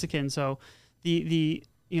to Mexican. So the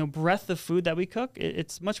breadth of food that we cook,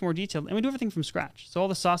 it's much more detailed. And we do everything from scratch. So all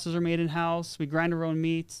the sauces are made in-house. We grind our own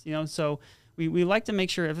meats, so we like to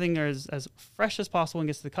make sure everything is as fresh as possible and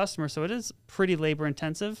gets to the customer. So it is pretty labor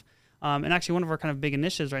intensive. And actually one of our kind of big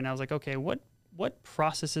initiatives right now is like, okay, what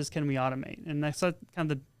processes can we automate? And that's kind of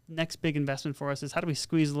the next big investment for us is how do we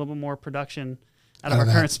squeeze a little bit more production out of our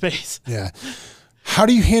current space? Yeah. How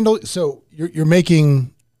do you handle, so you're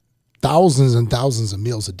making thousands and thousands of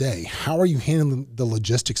meals a day. How are you handling the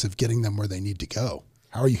logistics of getting them where they need to go?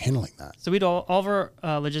 How are you handling that? So we do all of our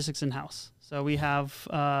logistics in-house. So we have,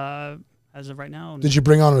 as of right now. Did you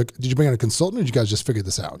bring on a consultant, or did you guys just figure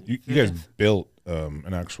this out? You guys built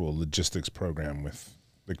an actual logistics program with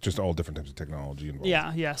just all different types of technology involved.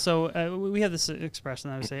 Yeah. So we have this expression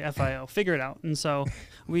that I would say FIO, figure it out. And so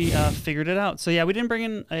we figured it out. So yeah, we didn't bring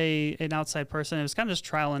in an outside person. It was kind of just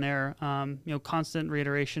trial and error, constant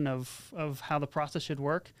reiteration of how the process should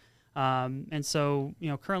work. And so,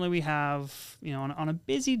 currently we have, on a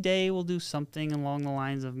busy day, we'll do something along the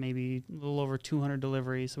lines of maybe a little over 200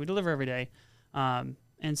 deliveries. So we deliver every day.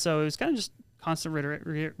 And so it was kind of just constant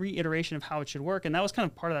reiteration of how it should work. And that was kind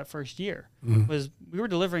of part of that first year, was we were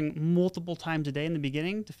delivering multiple times a day in the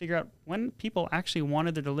beginning to figure out when people actually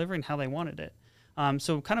wanted their delivery and how they wanted it.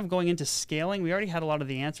 So kind of going into scaling, we already had a lot of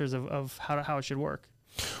the answers of how it should work.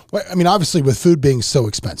 Well, I mean, obviously with food being so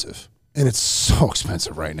expensive, and it's so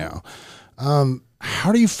expensive right now,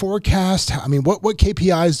 how do you forecast? I mean, what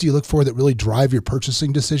KPIs do you look for that really drive your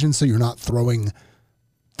purchasing decisions so you're not throwing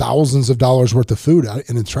thousands of dollars worth of food out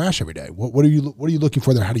in the trash every day? What are you looking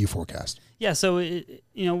for there? How do you forecast? Yeah, so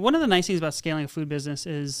one of the nice things about scaling a food business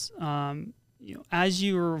is as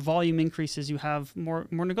your volume increases, you have more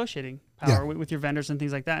negotiating power with your vendors and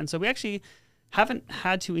things like that. And so we actually haven't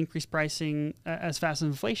had to increase pricing as fast as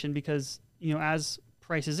inflation because as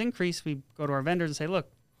prices increase, we go to our vendors and say, look,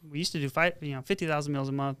 we used to do 50,000 meals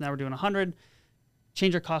a month. Now we're doing 100.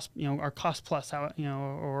 Change our cost, our cost plus how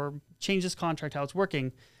or change this contract how it's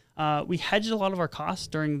working. We hedged a lot of our costs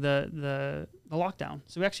during the lockdown.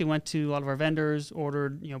 So we actually went to a lot of our vendors,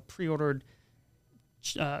 ordered pre-ordered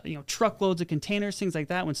truckloads of containers, things like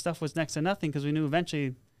that when stuff was next to nothing because we knew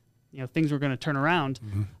eventually things were going to turn around.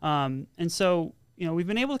 And so we've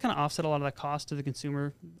been able to kind of offset a lot of that cost to the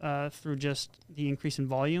consumer through just the increase in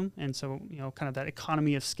volume. And so kind of that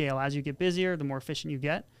economy of scale. As you get busier, the more efficient you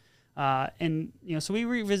get. So we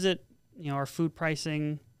revisit, our food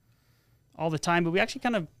pricing all the time, but we actually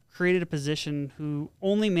kind of created a position who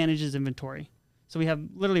only manages inventory. So we have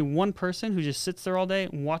literally one person who just sits there all day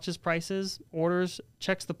and watches prices, orders,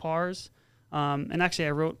 checks the PARs. And actually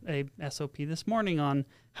I wrote a SOP this morning on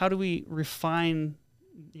how do we refine,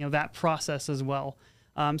 that process as well.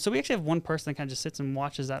 So we actually have one person that kind of just sits and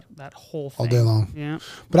watches that whole thing all day long. Yeah.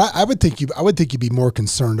 But I would think you'd be more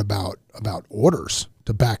concerned about orders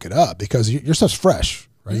to back it up because your stuff's fresh,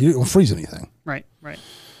 right? You don't freeze anything. Right.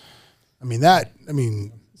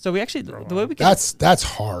 So we actually, the way we get that's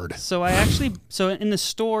hard. So in the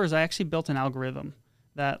stores, I actually built an algorithm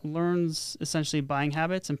that learns essentially buying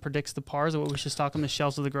habits and predicts the PARs of what we should stock on the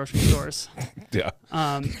shelves of the grocery stores. Yeah.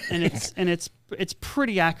 And it's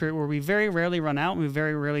pretty accurate where we very rarely run out and we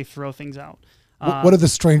very rarely throw things out. What are the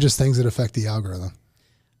strangest things that affect the algorithm?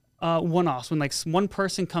 One-offs, when like one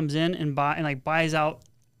person comes in and buys out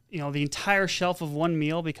the entire shelf of one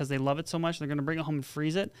meal because they love it so much they're going to bring it home and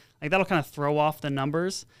freeze it. Like that'll kind of throw off the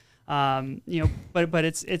numbers. But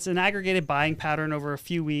it's an aggregated buying pattern over a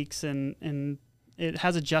few weeks and it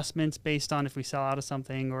has adjustments based on if we sell out of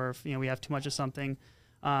something or if we have too much of something.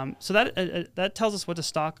 So that tells us what to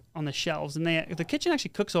stock on the shelves. And the kitchen actually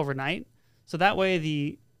cooks overnight, so that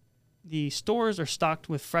way the stores are stocked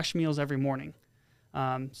with fresh meals every morning.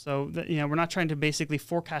 We're not trying to basically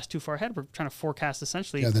forecast too far ahead. We're trying to forecast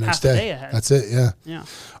essentially the next half a day ahead. That's it. Yeah. Yeah.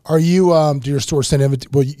 Are you, do your stores send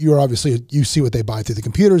inventory? Well, you're obviously, you see what they buy through the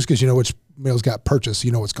computers because you know which meals got purchased.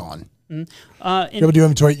 You know what's gone. Mm-hmm. You ever do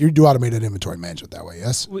inventory? You do automated inventory management that way.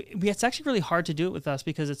 Yes. It's actually really hard to do it with us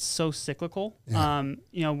because it's so cyclical. Yeah.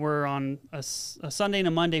 We're on a Sunday and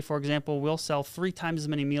a Monday, for example, we'll sell 3 times as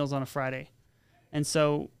many meals on a Friday. And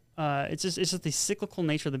so, it's just the cyclical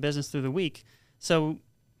nature of the business through the week. So,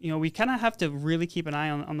 we kind of have to really keep an eye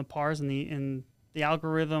on the PARs and the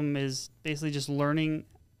algorithm is basically just learning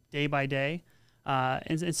day by day.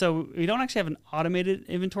 And so we don't actually have an automated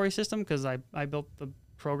inventory system because I built the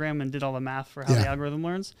program and did all the math for how the algorithm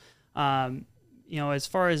learns. As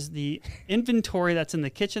far as the inventory that's in the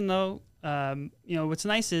kitchen though, what's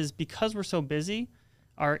nice is because we're so busy,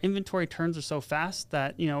 our inventory turns are so fast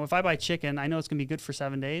that, if I buy chicken, I know it's going to be good for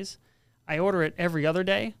 7 days. I order it every other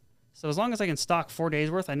day. So as long as I can stock 4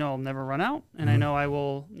 days worth, I know I'll never run out, and I know I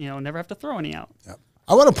will, never have to throw any out. Yep.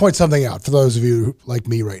 I want to point something out for those of you like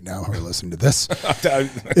me right now who are listening to this.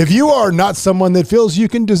 If you are not someone that feels you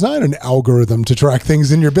can design an algorithm to track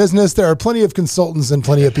things in your business, there are plenty of consultants and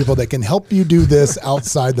plenty of people that can help you do this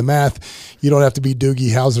outside the math. You don't have to be Doogie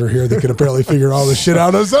Howser here that can apparently figure all this shit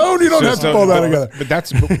out on his own. You don't have to pull that together. But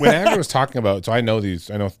that's when Andrew was talking about, so I know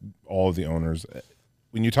all of the owners.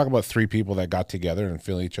 When you talk about 3 people that got together and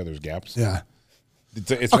fill each other's gaps,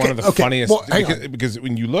 it's one of the funniest. Well, because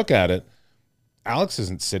when you look at it, Alex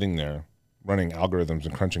isn't sitting there running algorithms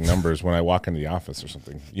and crunching numbers when I walk into the office or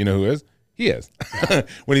something. You know who is? He is.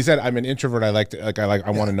 When he said, "I'm an introvert. I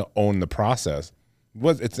want to own the process."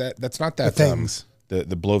 That's not that the things, the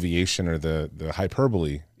bloviation or the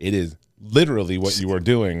hyperbole. It is literally what you were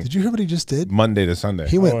doing. Did you hear what he just did? Monday to Sunday.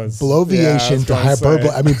 He went bloviation to hyperbole.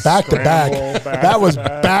 I mean, back to back. That was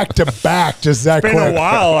back to back. Just that quick. Been a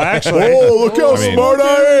while, actually. Oh, look how smart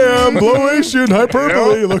I am. Bloviation,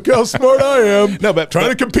 hyperbole. Look how smart I am. No, but trying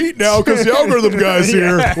to compete now because the algorithm guy's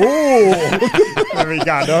here. Oh, we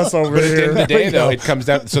got us over But at the here. end of the day, though, it comes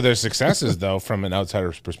down. So there's successes, though, from an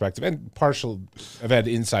outsider's perspective, and partial. I've had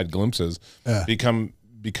inside glimpses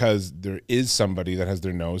because there is somebody that has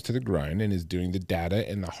their nose to the grind and is doing the data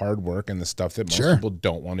and the hard work and the stuff that most people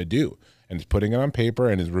don't want to do, and is putting it on paper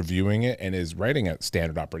and is reviewing it and is writing out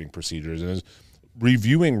standard operating procedures and is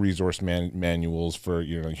reviewing resource manuals for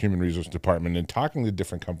human resource department and talking to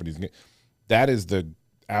different companies. That is the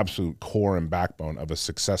absolute core and backbone of a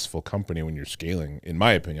successful company when you're scaling, in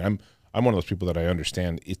my opinion. I'm one of those people that I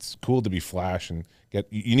understand it's cool to be flash and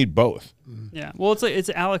you need both. Yeah. Well, it's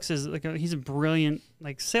Alex is like he's a brilliant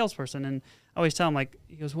salesperson, and I always tell him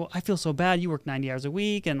he goes, well, I feel so bad. You work 90 hours a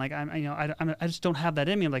week, and I just don't have that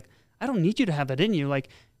in me. I'm like, I don't need you to have that in you. Like,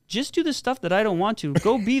 just do the stuff that I don't want to.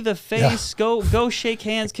 Go be the face. Go shake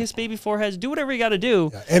hands, kiss baby foreheads. Do whatever you got to do.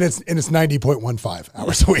 Yeah. And it's 90.15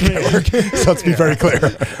 hours a week at work. So let's be very clear.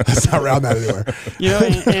 Let's not round that anywhere.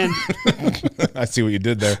 And I see what you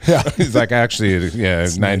did there. Yeah. It's like actually,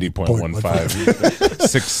 it's 90.15.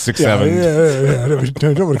 6, 7. Yeah. I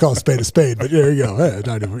don't want to call a spade, but there you go.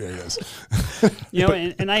 90. There it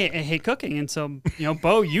is. And I hate cooking, and so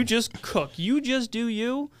Bo, you just cook. You just do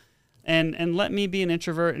you. And let me be an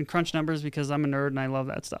introvert and crunch numbers because I'm a nerd and I love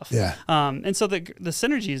that stuff. Yeah. And so the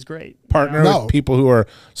synergy is great. Partner with people who are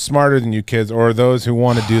smarter than you kids, or those who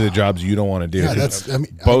want to do the jobs you don't want to do. Yeah,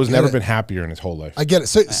 Bo's never been happier in his whole life. I get it.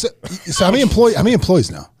 So how many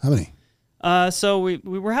employees now? How many? So we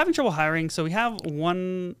were having trouble hiring. So we have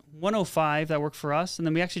 105 that work for us, and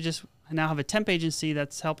then we actually just now have a temp agency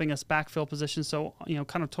that's helping us backfill positions. So,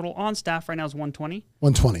 kind of total on staff right now is 120.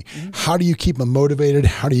 120. Mm-hmm. How do you keep them motivated?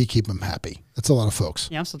 How do you keep them happy? That's a lot of folks.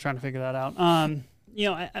 Yeah, I'm still trying to figure that out.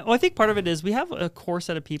 I think part of it is we have a core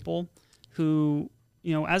set of people who,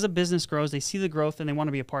 as a business grows, they see the growth and they want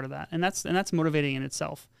to be a part of that. And that's motivating in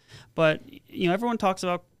itself. But, everyone talks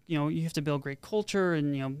about, you have to build great culture,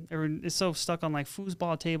 and, everyone is so stuck on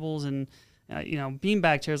foosball tables and,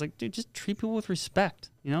 beanbag chairs. Like, dude, just treat people with respect.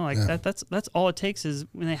 That's all it takes is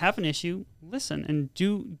when they have an issue, listen and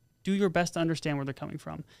do your best to understand where they're coming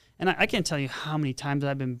from. And I can't tell you how many times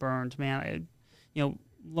I've been burned, man.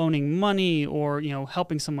 Loaning money or,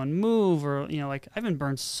 helping someone move or, I've been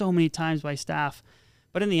burned so many times by staff.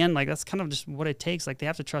 But in the end, that's kind of just what it takes. They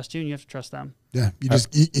have to trust you and you have to trust them. Yeah.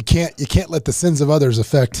 You can't let the sins of others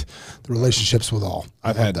affect the relationships with all.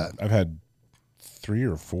 I've had 3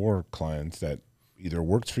 or 4 clients that either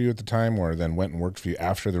worked for you at the time or then went and worked for you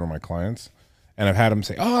after they were my clients. And I've had them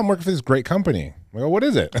say, oh, I'm working for this great company. I go, what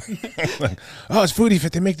is it? Oh, it's Foodie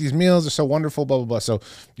Fit. They make these meals. They're so wonderful, blah, blah, blah. So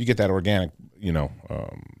you get that organic,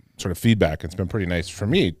 sort of feedback. It's been pretty nice for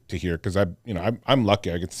me to hear because I'm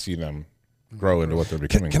lucky. I get to see them grow into what they're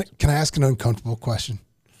becoming. Can I ask an uncomfortable question?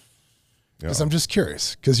 Because I'm just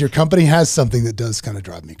curious. Because your company has something that does kind of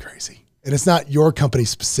drive me crazy. And it's not your company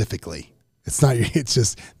specifically. It's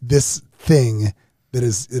just this thing that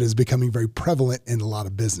is becoming very prevalent in a lot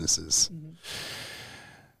of businesses. Mm-hmm.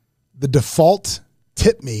 The default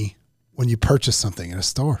tip me when you purchase something in a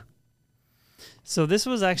store. So this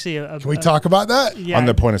was actually Can we talk about that? Yeah. On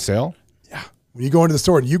the point of sale? Yeah. When you go into the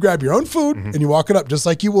store and you grab your own food and you walk it up just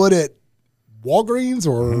like you would at Walgreens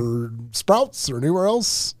or Sprouts or anywhere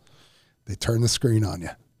else, they turn the screen on you.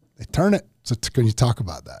 They turn it. So can you talk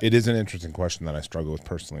about that? It is an interesting question that I struggle with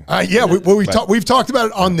personally. We've talked about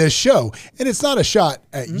it on this show, and it's not a shot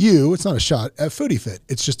at you. It's not a shot at Foodie Fit.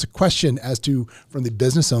 It's just a question as to, from the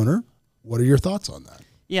business owner, what are your thoughts on that?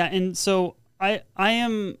 Yeah, and so I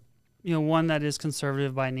am, one that is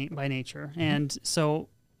conservative by nature, and so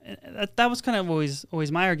that was kind of always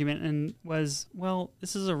my argument, and was, well,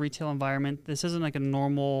 this is a retail environment. This isn't like a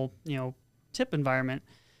normal, tip environment,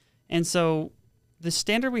 and so the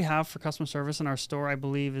standard we have for customer service in our store, I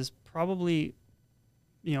believe, is probably,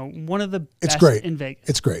 one of the best in Vegas.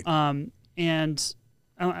 It's great. And anytime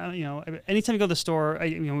you go to the store,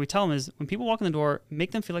 we tell them is when people walk in the door,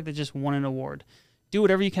 make them feel like they just won an award. Do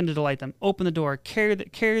whatever you can to delight them. Open the door, carry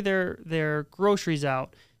their groceries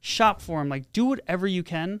out, shop for them. Do whatever you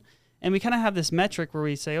can. And we kind of have this metric where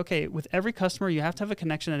we say, okay, with every customer, you have to have a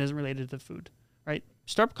connection that isn't related to the food, right?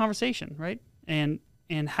 Start a conversation, right? And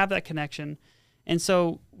have that connection. And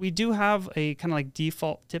so we do have a kind of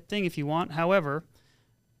default tip thing if you want. However,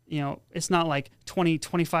 it's not 20, 25%,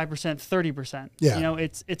 30%. Yeah.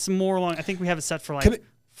 It's more along, I think we have it set for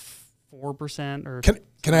 4% or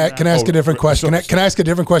Can I ask a different question? Can I ask a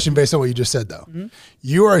different question based on what you just said though?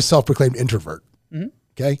 You are a self-proclaimed introvert.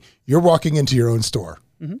 Okay, you're walking into your own store.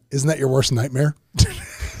 Isn't that your worst nightmare?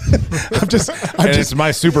 It's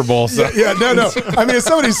my Super Bowl. So. No. I mean, it's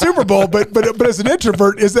somebody's Super Bowl, but as an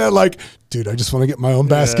introvert, is that like, dude, I just want to get my own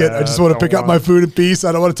basket. I just want to pick up my food in peace.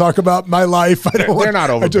 I don't want to talk about my life. They're not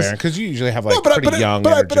overbearing because you usually have like pretty young,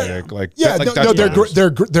 energetic.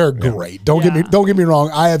 They're great. Don't get me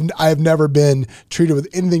wrong. I have never been treated with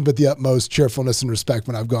anything but the utmost cheerfulness and respect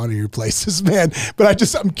when I've gone to your places, man.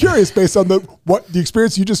 But I'm curious based on the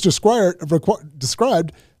experience you just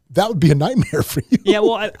described. That would be a nightmare for you. Yeah,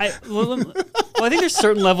 well, I think there's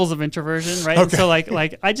certain levels of introversion, right? Okay. And so,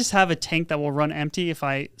 like, I just have a tank that will run empty if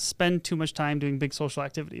I spend too much time doing big social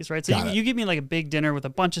activities, right? So you give me like a big dinner with a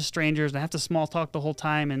bunch of strangers, and I have to small talk the whole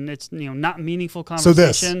time, and it's not meaningful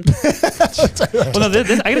conversation. So this. Well, no, I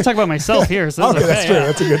got to talk about myself here. So okay, that's true.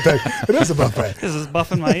 That's a good thing. It is a buffet. This is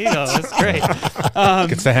buffing my ego. It's great.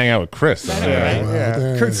 Gets to hang out with Chris.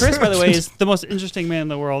 Chris, by the way, is the most interesting man in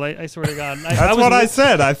the world. I swear to God. That's what I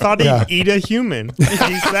said. I thought he'd eat a human. He's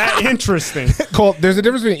that interesting. Colt, there's a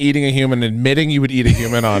difference between eating a human and admitting you would eat a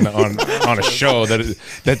human on a show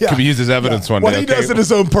that could be used as evidence one day. What he does in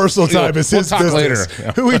his own personal time is his business. Later.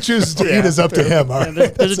 Yeah. Who he chooses to eat is up to him. All right.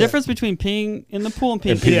 There's a difference between peeing in the pool and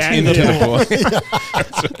peeing in the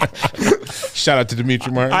pool. Shout out to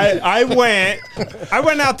Dimitri Martin. I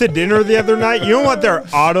went out to dinner the other night. You know what their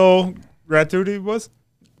auto gratuity was?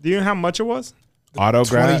 Do you know how much it was? Auto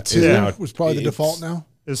grat 22 was probably the default now.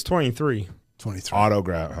 It's 23. 23. Auto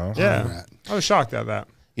grat, huh? Yeah. I was shocked at that.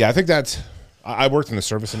 Yeah, I think I worked in the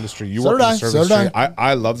service industry. You worked in the service industry.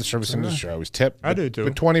 I love the service industry. I always tip. I do too.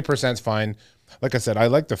 But 20% is fine. Like I said, I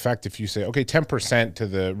like the fact if you say, okay, 10% to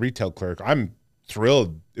the retail clerk, I'm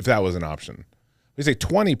thrilled if that was an option. We say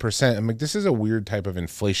 20%. I'm like, this is a weird type of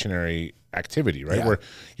inflationary activity, right? Yeah. Where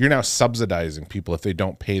you're now subsidizing people if they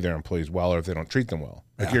don't pay their employees well or if they don't treat them well.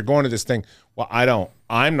 Like you're going to this thing, well,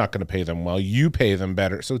 I'm not going to pay them well. You pay them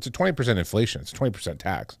better. So it's a 20% inflation. It's a 20%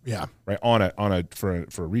 tax. Yeah. Right. For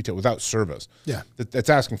a retail without service. Yeah.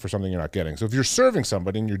 That's asking for something you're not getting. So if you're serving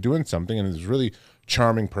somebody and you're doing something and there's a really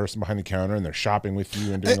charming person behind the counter and they're shopping with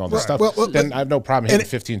you and doing all this stuff, then I have no problem hitting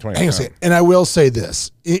 15, 20%. And I will say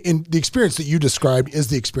this, in the experience that you described is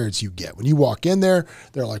the experience you get. When you walk in there,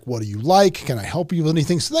 they're like, what do you like? Can I help you with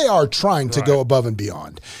anything? So they are trying to go above and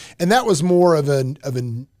beyond. And that was more of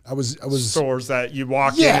I was stores that you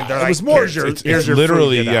walk in and they're like, was more, here's your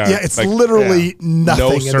literally, food, it's like, literally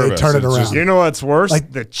nothing and they turn it around. You know what's worse?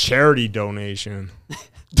 Like the charity donation.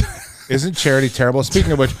 Isn't charity terrible?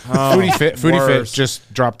 Speaking of which, Foodie Fit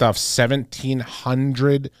just dropped off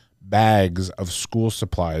 1,700 bags of school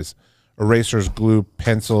supplies, erasers, glue,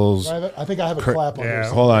 pencils. I think I have a clap on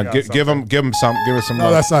this. Hold on, give us some.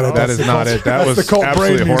 No, that's not it. That is not it. That was the Colt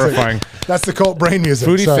absolutely horrifying. That's the Colt brain music.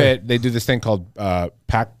 Foodie Fit, they do this thing called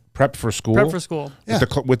Prep for School. Prep for School. Yeah.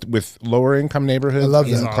 With lower income neighborhoods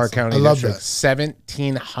in Clark County. I love that.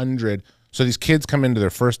 1,700. So these kids come into their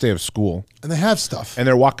first day of school. And they have stuff. And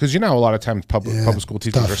they're because a lot of times public school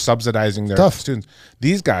teachers are subsidizing their students.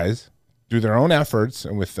 These guys, through their own efforts,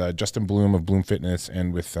 and with Justin Bloom of Bloom Fitness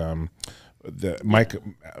and with the Michael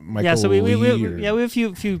so we have a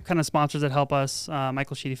few kind of sponsors that help us.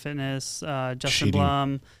 Michael Sheedy Fitness, Justin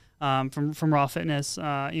Blum from Raw Fitness,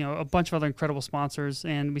 a bunch of other incredible sponsors.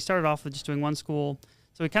 And we started off with just doing one school.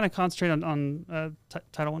 So we kind of concentrate on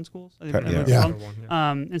Title I schools.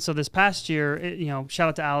 And so this past year, shout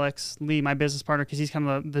out to Alex Lee, my business partner, because he's kind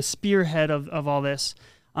of the spearhead of all this.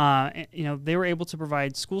 They were able to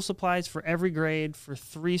provide school supplies for every grade for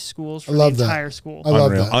 3 schools for the entire school. I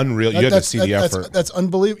love that. Unreal. You had to see the effort. That's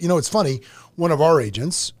unbelievable. It's funny. One of our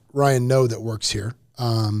agents, Ryan No, that works here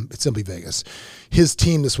at Simply Vegas, his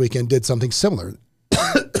team this weekend did something similar.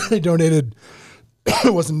 They donated.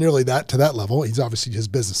 It wasn't nearly to that level. He's obviously, his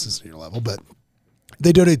business is at your level, but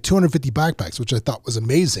they donated 250 backpacks, which I thought was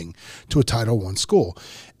amazing, to a Title I school.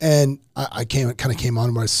 And I came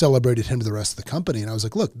on when I celebrated him to the rest of the company. And I was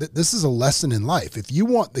like, look, this is a lesson in life. If you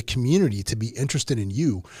want the community to be interested in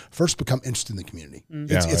you, first become interested in the community.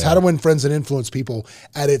 Mm-hmm. It's how to win friends and influence people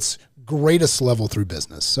at its greatest level through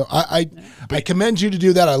business. So I commend you to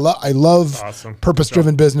do that. I love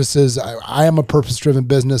purpose-driven businesses. I am a purpose-driven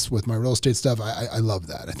business with my real estate stuff. I love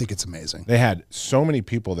that. I think it's amazing. They had so many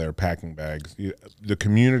people there packing bags. The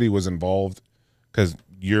community was involved because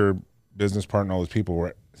your business partner, all those people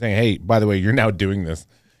were saying, hey, by the way, you're now doing this.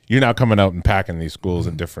 you're now coming out and packing these schools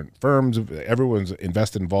in different firms. Everyone's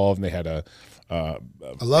involved, and they had a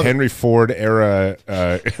Henry Ford era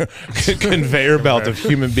conveyor belt of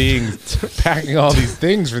human beings packing all these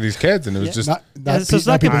things for these kids, and it was just it's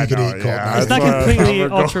not people you could eat. It's not completely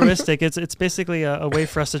altruistic. It's basically a way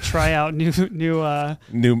for us to try out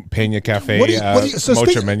new Pena Cafe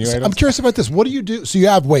mocha menu items. I'm curious about this. What do you do? So you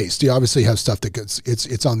have waste. You obviously have stuff that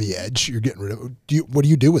it's on the edge. You're getting rid of it. What do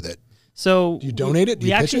you do with it? So do you donate it? Do we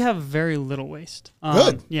you actually pitch it? have very little waste.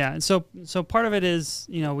 Good. Yeah. And so part of it is,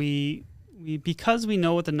 we because we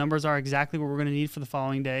know what the numbers are, exactly what we're going to need for the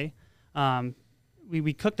following day,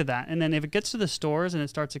 we cook to that. And then if it gets to the stores and it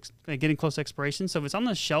starts getting close to expiration, so if it's on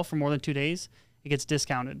the shelf for more than 2 days, it gets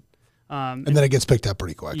discounted. And then it gets picked up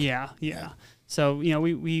pretty quick. Yeah. So,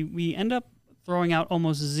 we end up throwing out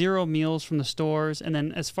almost 0 meals from the stores. And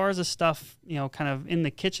then as far as the stuff, kind of in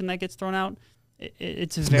the kitchen that gets thrown out,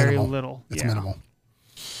 it's very minimal. little. It's minimal.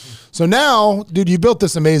 So now, dude, you built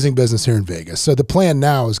this amazing business here in Vegas. So the plan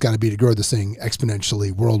now has got to be to grow this thing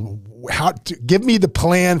exponentially. Give me the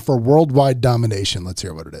plan for worldwide domination. Let's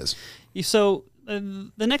hear what it is. So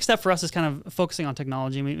the next step for us is kind of focusing on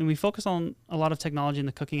technology. And we focus on a lot of technology in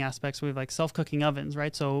the cooking aspects. We have like self-cooking ovens,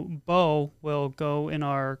 right? So Bo will go in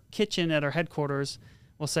our kitchen at our headquarters.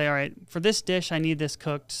 We'll say, all right, for this dish, I need this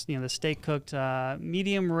cooked, the steak cooked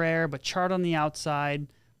medium rare, but charred on the outside,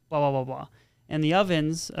 blah, blah, blah, blah. And the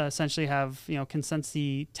ovens essentially have, can sense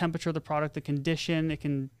the temperature of the product, the condition. It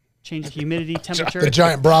can change the humidity, temperature. The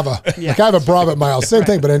giant Brava. Yeah. Like I have a Brava at my house. Same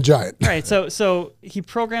thing, but in giant. Right. So he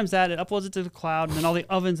programs that. It uploads it to the cloud, and then all the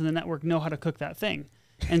ovens in the network know how to cook that thing.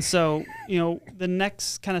 And so, the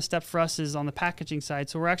next kind of step for us is on the packaging side.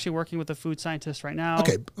 So we're actually working with a food scientist right now.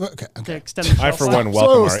 Okay. To extend the I, for shelf one, life.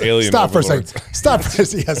 welcome our alien Stop for a overlords. second. Stop for a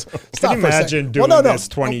second. Yes. Stop for a second. Imagine doing this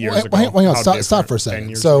 20 years ago. Hang on. How Stop for a different 10 second.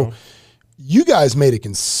 years So ago. you guys made a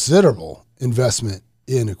considerable investment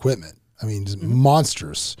in equipment. I mean, just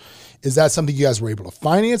monsters. Is that something you guys were able to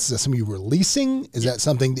finance? Is that something you were leasing? Is that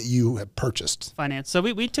something that you have purchased? Finance. So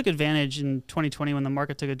we took advantage in 2020 when the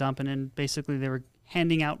market took a dump, and then basically they were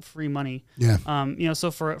handing out free money. Yeah.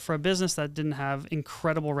 So for a business that didn't have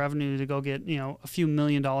incredible revenue to go get, a few $1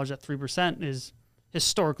 million at 3% is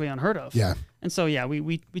historically unheard of. Yeah. And so,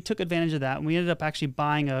 we took advantage of that, and we ended up actually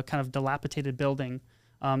buying a kind of dilapidated building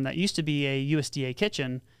that used to be a USDA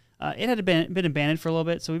kitchen. It had been abandoned for a little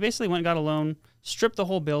bit, so we basically went and got a loan, stripped the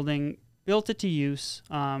whole building, built it to use,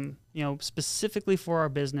 specifically for our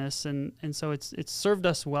business, and so it's served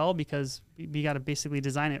us well because we got to basically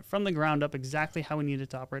design it from the ground up exactly how we need it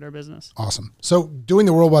to operate our business. Awesome. So doing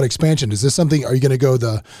the worldwide expansion, is this something, are you going to go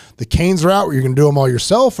the Canes route where you're going to do them all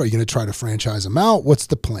yourself? Or are you going to try to franchise them out? What's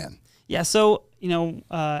the plan? Yeah, so,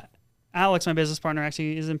 Alex, my business partner,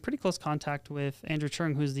 actually is in pretty close contact with Andrew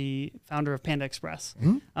Chung, who's the founder of Panda Express.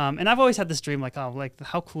 Mm-hmm. And I've always had this dream,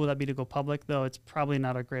 how cool would that be to go public, though it's probably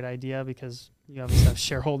not a great idea because you obviously have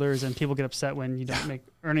shareholders and people get upset when you don't make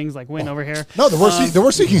earnings like Win over here. No, the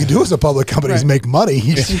worst thing you can do as a public company is make money.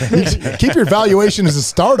 You keep your valuation as a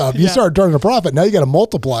startup. You start turning a profit. Now you got to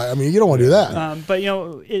multiply. I mean, you don't want to do that. But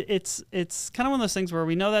it's kind of one of those things where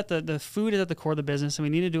we know that the food is at the core of the business, and we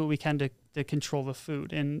need to do what we can to control the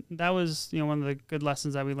food. And that was one of the good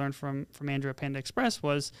lessons that we learned from Andrew at Panda Express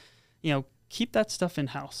was, keep that stuff in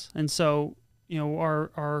house. And so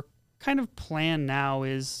our kind of plan now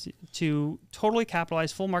is to totally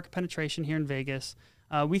capitalize full market penetration here in Vegas.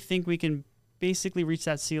 We think we can basically reach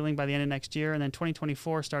that ceiling by the end of next year, and then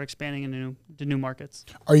 2024 start expanding into new markets.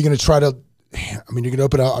 Are you going to try to, you're going to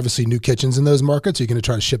open up obviously new kitchens in those markets? Or are you going to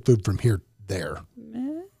try to ship food from here there?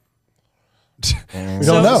 We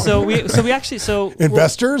don't know. So we actually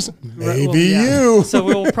investors, maybe you. So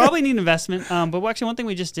we'll probably need investment. But actually, one thing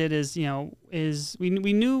we just did is we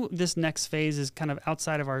knew this next phase is kind of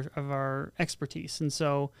outside of our expertise, and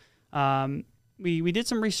so we did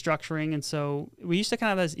some restructuring, and so we used to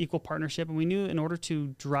kind of have this equal partnership, and we knew in order to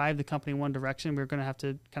drive the company in one direction, we were going to have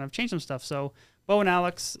to kind of change some stuff. So Bo and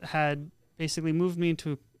Alex had basically moved me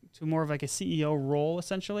into more of like a CEO role,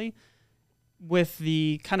 essentially, with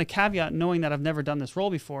the kind of caveat knowing that I've never done this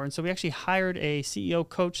role before. And so we actually hired a CEO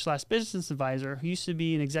coach / business advisor who used to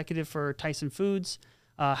be an executive for Tyson Foods,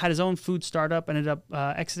 had his own food startup, ended up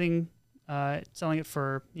exiting, selling it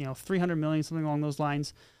for, $300 million, something along those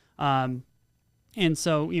lines. And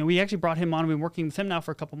so, we actually brought him on. We've been working with him now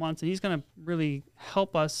for a couple months, and he's going to really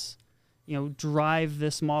help us, drive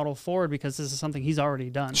this model forward because this is something he's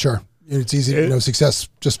already done. Sure. It's easy. Success,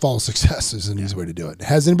 just follow success is an easy way to do it.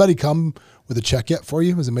 Has anybody come with a check yet for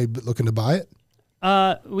you? Is anybody looking to buy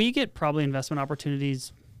it? We get probably investment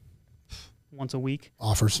opportunities once a week.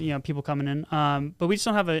 Offers. People coming in. But we just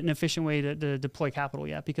don't have an efficient way to deploy capital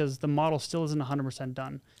yet because the model still isn't 100%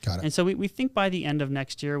 done. Got it. And so we think by the end of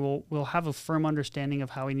next year, we'll have a firm understanding of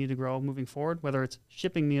how we need to grow moving forward, whether it's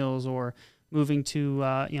shipping meals or moving to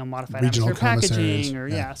modified Regional atmosphere packaging or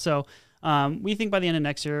yeah. So we think by the end of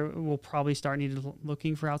next year, we'll probably start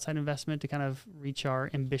looking for outside investment to kind of reach our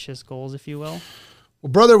ambitious goals, if you will.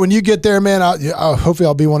 Well, brother, when you get there, man, hopefully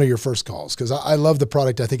I'll be one of your first calls because I love the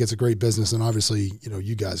product. I think it's a great business, and obviously,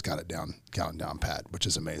 you guys got it down pat, which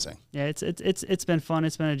is amazing. Yeah, it's been fun.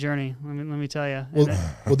 It's been a journey. Let me tell you.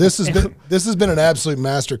 Well, this has been an absolute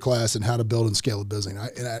masterclass in how to build and scale a business,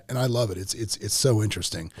 and I love it. It's so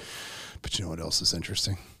interesting. But you know what else is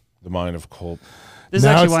interesting? The mind of Colt. This is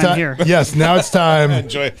actually why I'm here. Yes, now it's time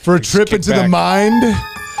for a trip into the mind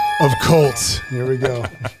of Colt. Here we go.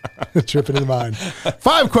 Trip into the mind.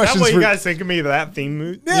 5 questions. Is that what you guys think of me? That theme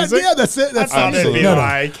music? Yeah, that's it. That's I thought it'd be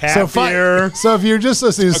like happier. So if you're just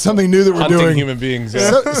listening to something new that we're Hunting doing, human beings.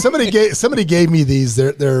 Yeah. somebody gave me these.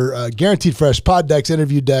 They're guaranteed fresh pod decks,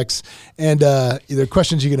 interview decks, and they're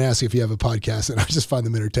questions you can ask if you have a podcast. And I just find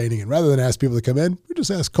them entertaining. And rather than ask people to come in, we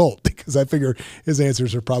just ask Colt because I figure his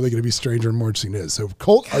answers are probably going to be stranger and more interesting than his. So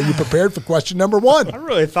Colt, are you prepared for question number 1? I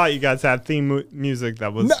really thought you guys had theme music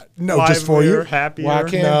that was no, just for you. Happier. Why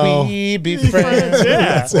can't we be friends?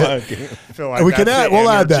 Yeah. I feel like we can that's add. We'll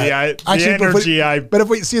add that. But if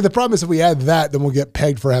we see, the problem is if we add that, then we'll get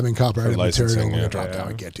pegged for having copyrighted For material. licensing, We're gonna yeah. drop down.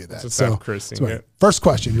 We can't do that. It's So, Chris first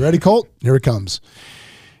question. You ready, Colt? Here it comes.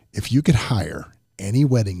 If you could hire any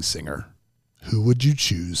wedding singer, who would you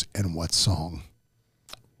choose and what song?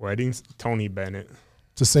 Weddings, Tony Bennett.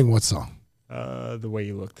 To sing what song? The Way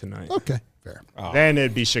You Look Tonight. Okay, fair. Then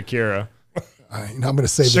it'd be Shakira. I'm going to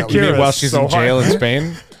save that. Shakira. One. While she's in jail in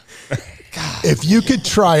Spain. If you could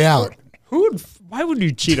try out, Why would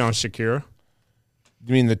you cheat on Shakira?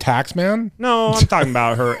 You mean the tax man? No, I'm talking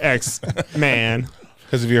about her ex-man.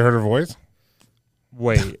 Because have you heard her voice?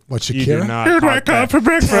 Wait. What, You Shakira? do not talk bad. for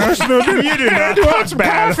breakfast. You do not talk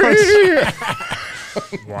bad.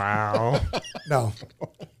 Wow. No.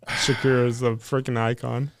 Shakira's a freaking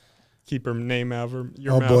icon. Keep her name out of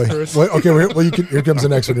your Oh mouth, boy. Chris. Well, okay. Well, here comes the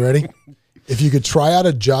next one. You ready? If you could try out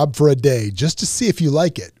a job for a day just to see if you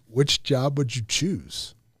like it, which job would you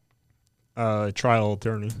choose? Trial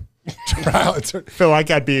attorney. Trial attorney. I feel like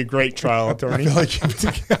I'd be a great trial attorney.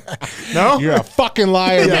 No? You're a fucking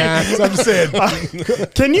liar, man. So I'm saying,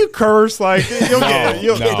 Can you curse? Like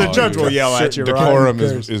the judge will you're- yell at you, right? Decorum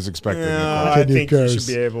is expected. Yeah, I Can you think you curse? should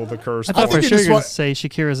be able to curse. I thought think for you sure just you were going want- to say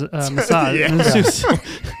Shakira's massage. Yeah. Masseuse.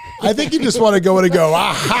 I think you just want to go in and go,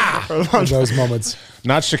 aha, in those moments.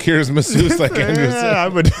 Not Shakira's masseuse like Andrew Yeah, said. I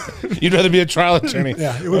would. You'd rather be a trial attorney.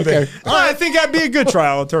 Yeah, it would Okay. be. I think I'd be a good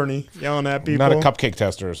trial attorney, yelling at people. Not a cupcake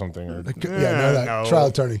tester or something. Or, No. Trial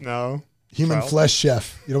attorney. No. Human Trial. flesh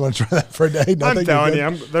chef. You don't want to try that for a day? No, I'm think telling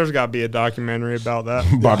you're you, there's got to be a documentary about that.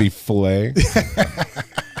 Bobby Flay. good.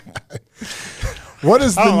 What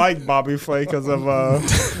is I don't the... like Bobby Flay because of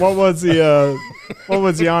what was he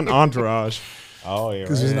on Entourage? Oh, yeah.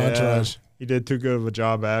 Because he's an entourage. He did too good of a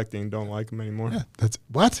job acting. Don't like him anymore. Yeah, that's...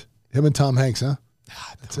 What? Him and Tom Hanks, huh?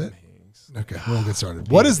 That's it? Okay, we'll get started.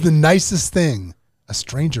 What is the nicest thing a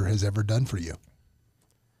stranger has ever done for you?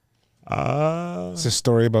 It's a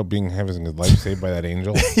story about having his life saved by that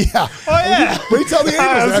angel. Yeah. Oh yeah. We tell the angels.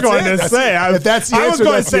 I was That's going it. to say. If that's the I was answer,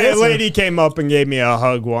 going to that's the say a answer. lady came up and gave me a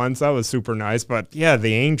hug once. That was super nice. But yeah,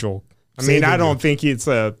 the angel. I mean, Saving I don't you. think it's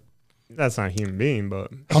a. That's not a human being,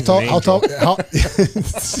 but How he's an angel. Okay,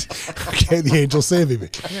 the angel saving me.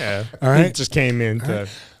 Yeah. All right. He just came into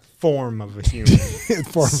form of a human.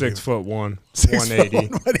 6'1", 180.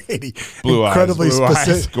 180. Blue eyes. Incredibly Blue eyes.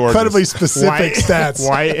 specific. Gorgeous. Incredibly specific White- stats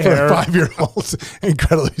white for hair. 5-year-olds.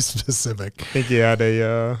 Incredibly specific. I think he had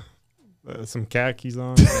some khakis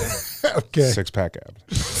on. Okay. 6-pack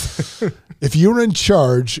abs. If you were in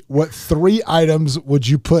charge, what 3 items would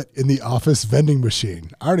you put in the office vending machine?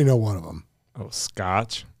 I already know one of them. Oh,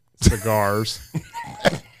 scotch, cigars,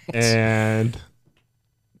 and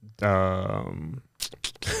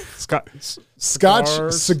Scotch,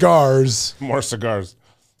 cigars, More cigars.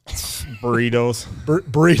 burritos.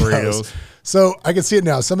 burritos. So I can see it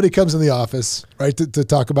now. Somebody comes in the office, right, to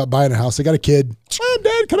talk about buying a house. They got a kid. Oh,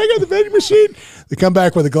 Dad, can I go to the vending machine? They come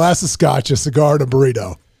back with a glass of scotch, a cigar, and a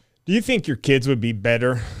burrito. Do you think your kids would be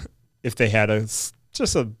better if they had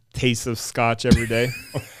just a taste of scotch every day?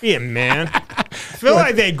 Yeah, man. feel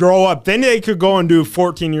like they grow up. Then they could go and do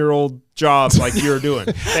 14-year-old jobs like you're doing.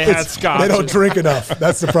 They had scotch. They don't drink enough.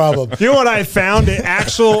 That's the problem. You know what I found?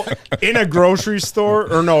 In a grocery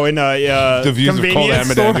store, or no, in a The views of Colt convenience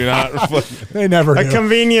Amidan store. do not reflect. They never A do.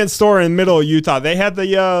 convenience store in middle of Utah. They had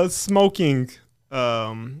the smoking,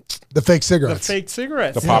 The fake the cigarettes. fake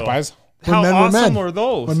cigarettes. The Popeyes? How men were awesome men. were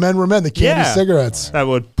those? When men were men, the candy Yeah. cigarettes. That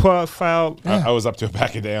would puff out. I was up to a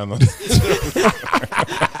pack a day on those.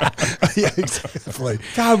 Yeah, exactly.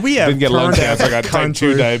 God, we have Didn't get lung turned cancer. I got that type 2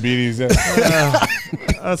 country. diabetes.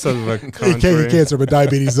 That's a You country. can't get cancer, but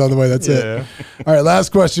diabetes is on the way. That's Yeah. it. All right,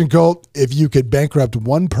 last question, Colt. If you could bankrupt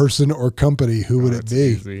one person or company, who would it That's be?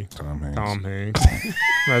 easy. Tom Hanks. Tom Hanks.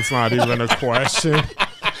 That's not even a question.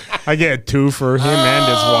 I get 2 for him and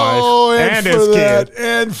his wife and for his that, kid.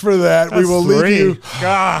 and for that, we That's will 3. leave you.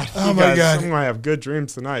 God, Oh you my guys, God. I'm gonna have good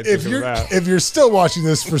dreams tonight. If thinking of that. you're still watching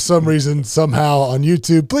this for some reason somehow on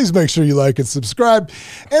YouTube, please make sure you like and subscribe.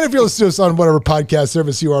 And if you're listening to us on whatever podcast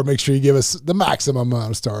service you are, make sure you give us the maximum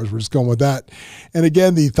amount of stars. We're just going with that. And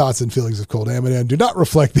again, the thoughts and feelings of Colt Amidan do not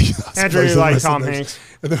reflect the thoughts and Andrew, feelings you of the like rest of Tom the- Hanks?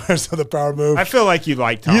 and the rest of the Power Move. I feel like you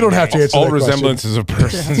like Tom. You don't have to Hanks. answer All that question. resemblances of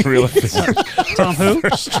persons really Tom who?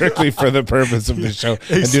 strictly for the purpose of the show and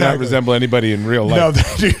do not Exactly. resemble anybody in real life. No,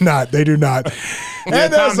 they do not. They do not. You a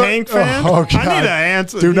Tom as a- Hanks fan? Oh, I God. need to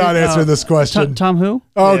answer. Do not answer this Tom, question. Tom who?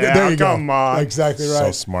 Oh, Yeah, there you go. come on. Exactly So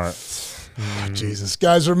right. smart. Jesus.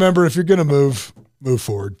 Guys, remember, if you're going to move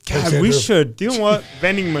forward. Thanks, God, we Andrew. should. Do you know what?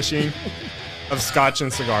 Vending machine of scotch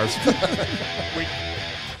and cigars.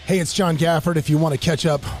 Hey, it's John Gafford. If you want to catch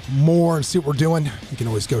up more and see what we're doing, you can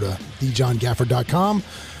always go to thejohngafford.com,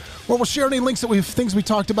 where we'll share any links that things we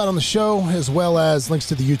talked about on the show, as well as links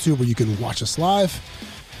to the YouTube where you can watch us live.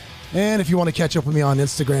 And if you want to catch up with me on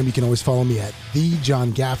Instagram, you can always follow me at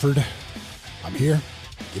thejohngafford. I'm here.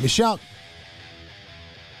 Give me a shout.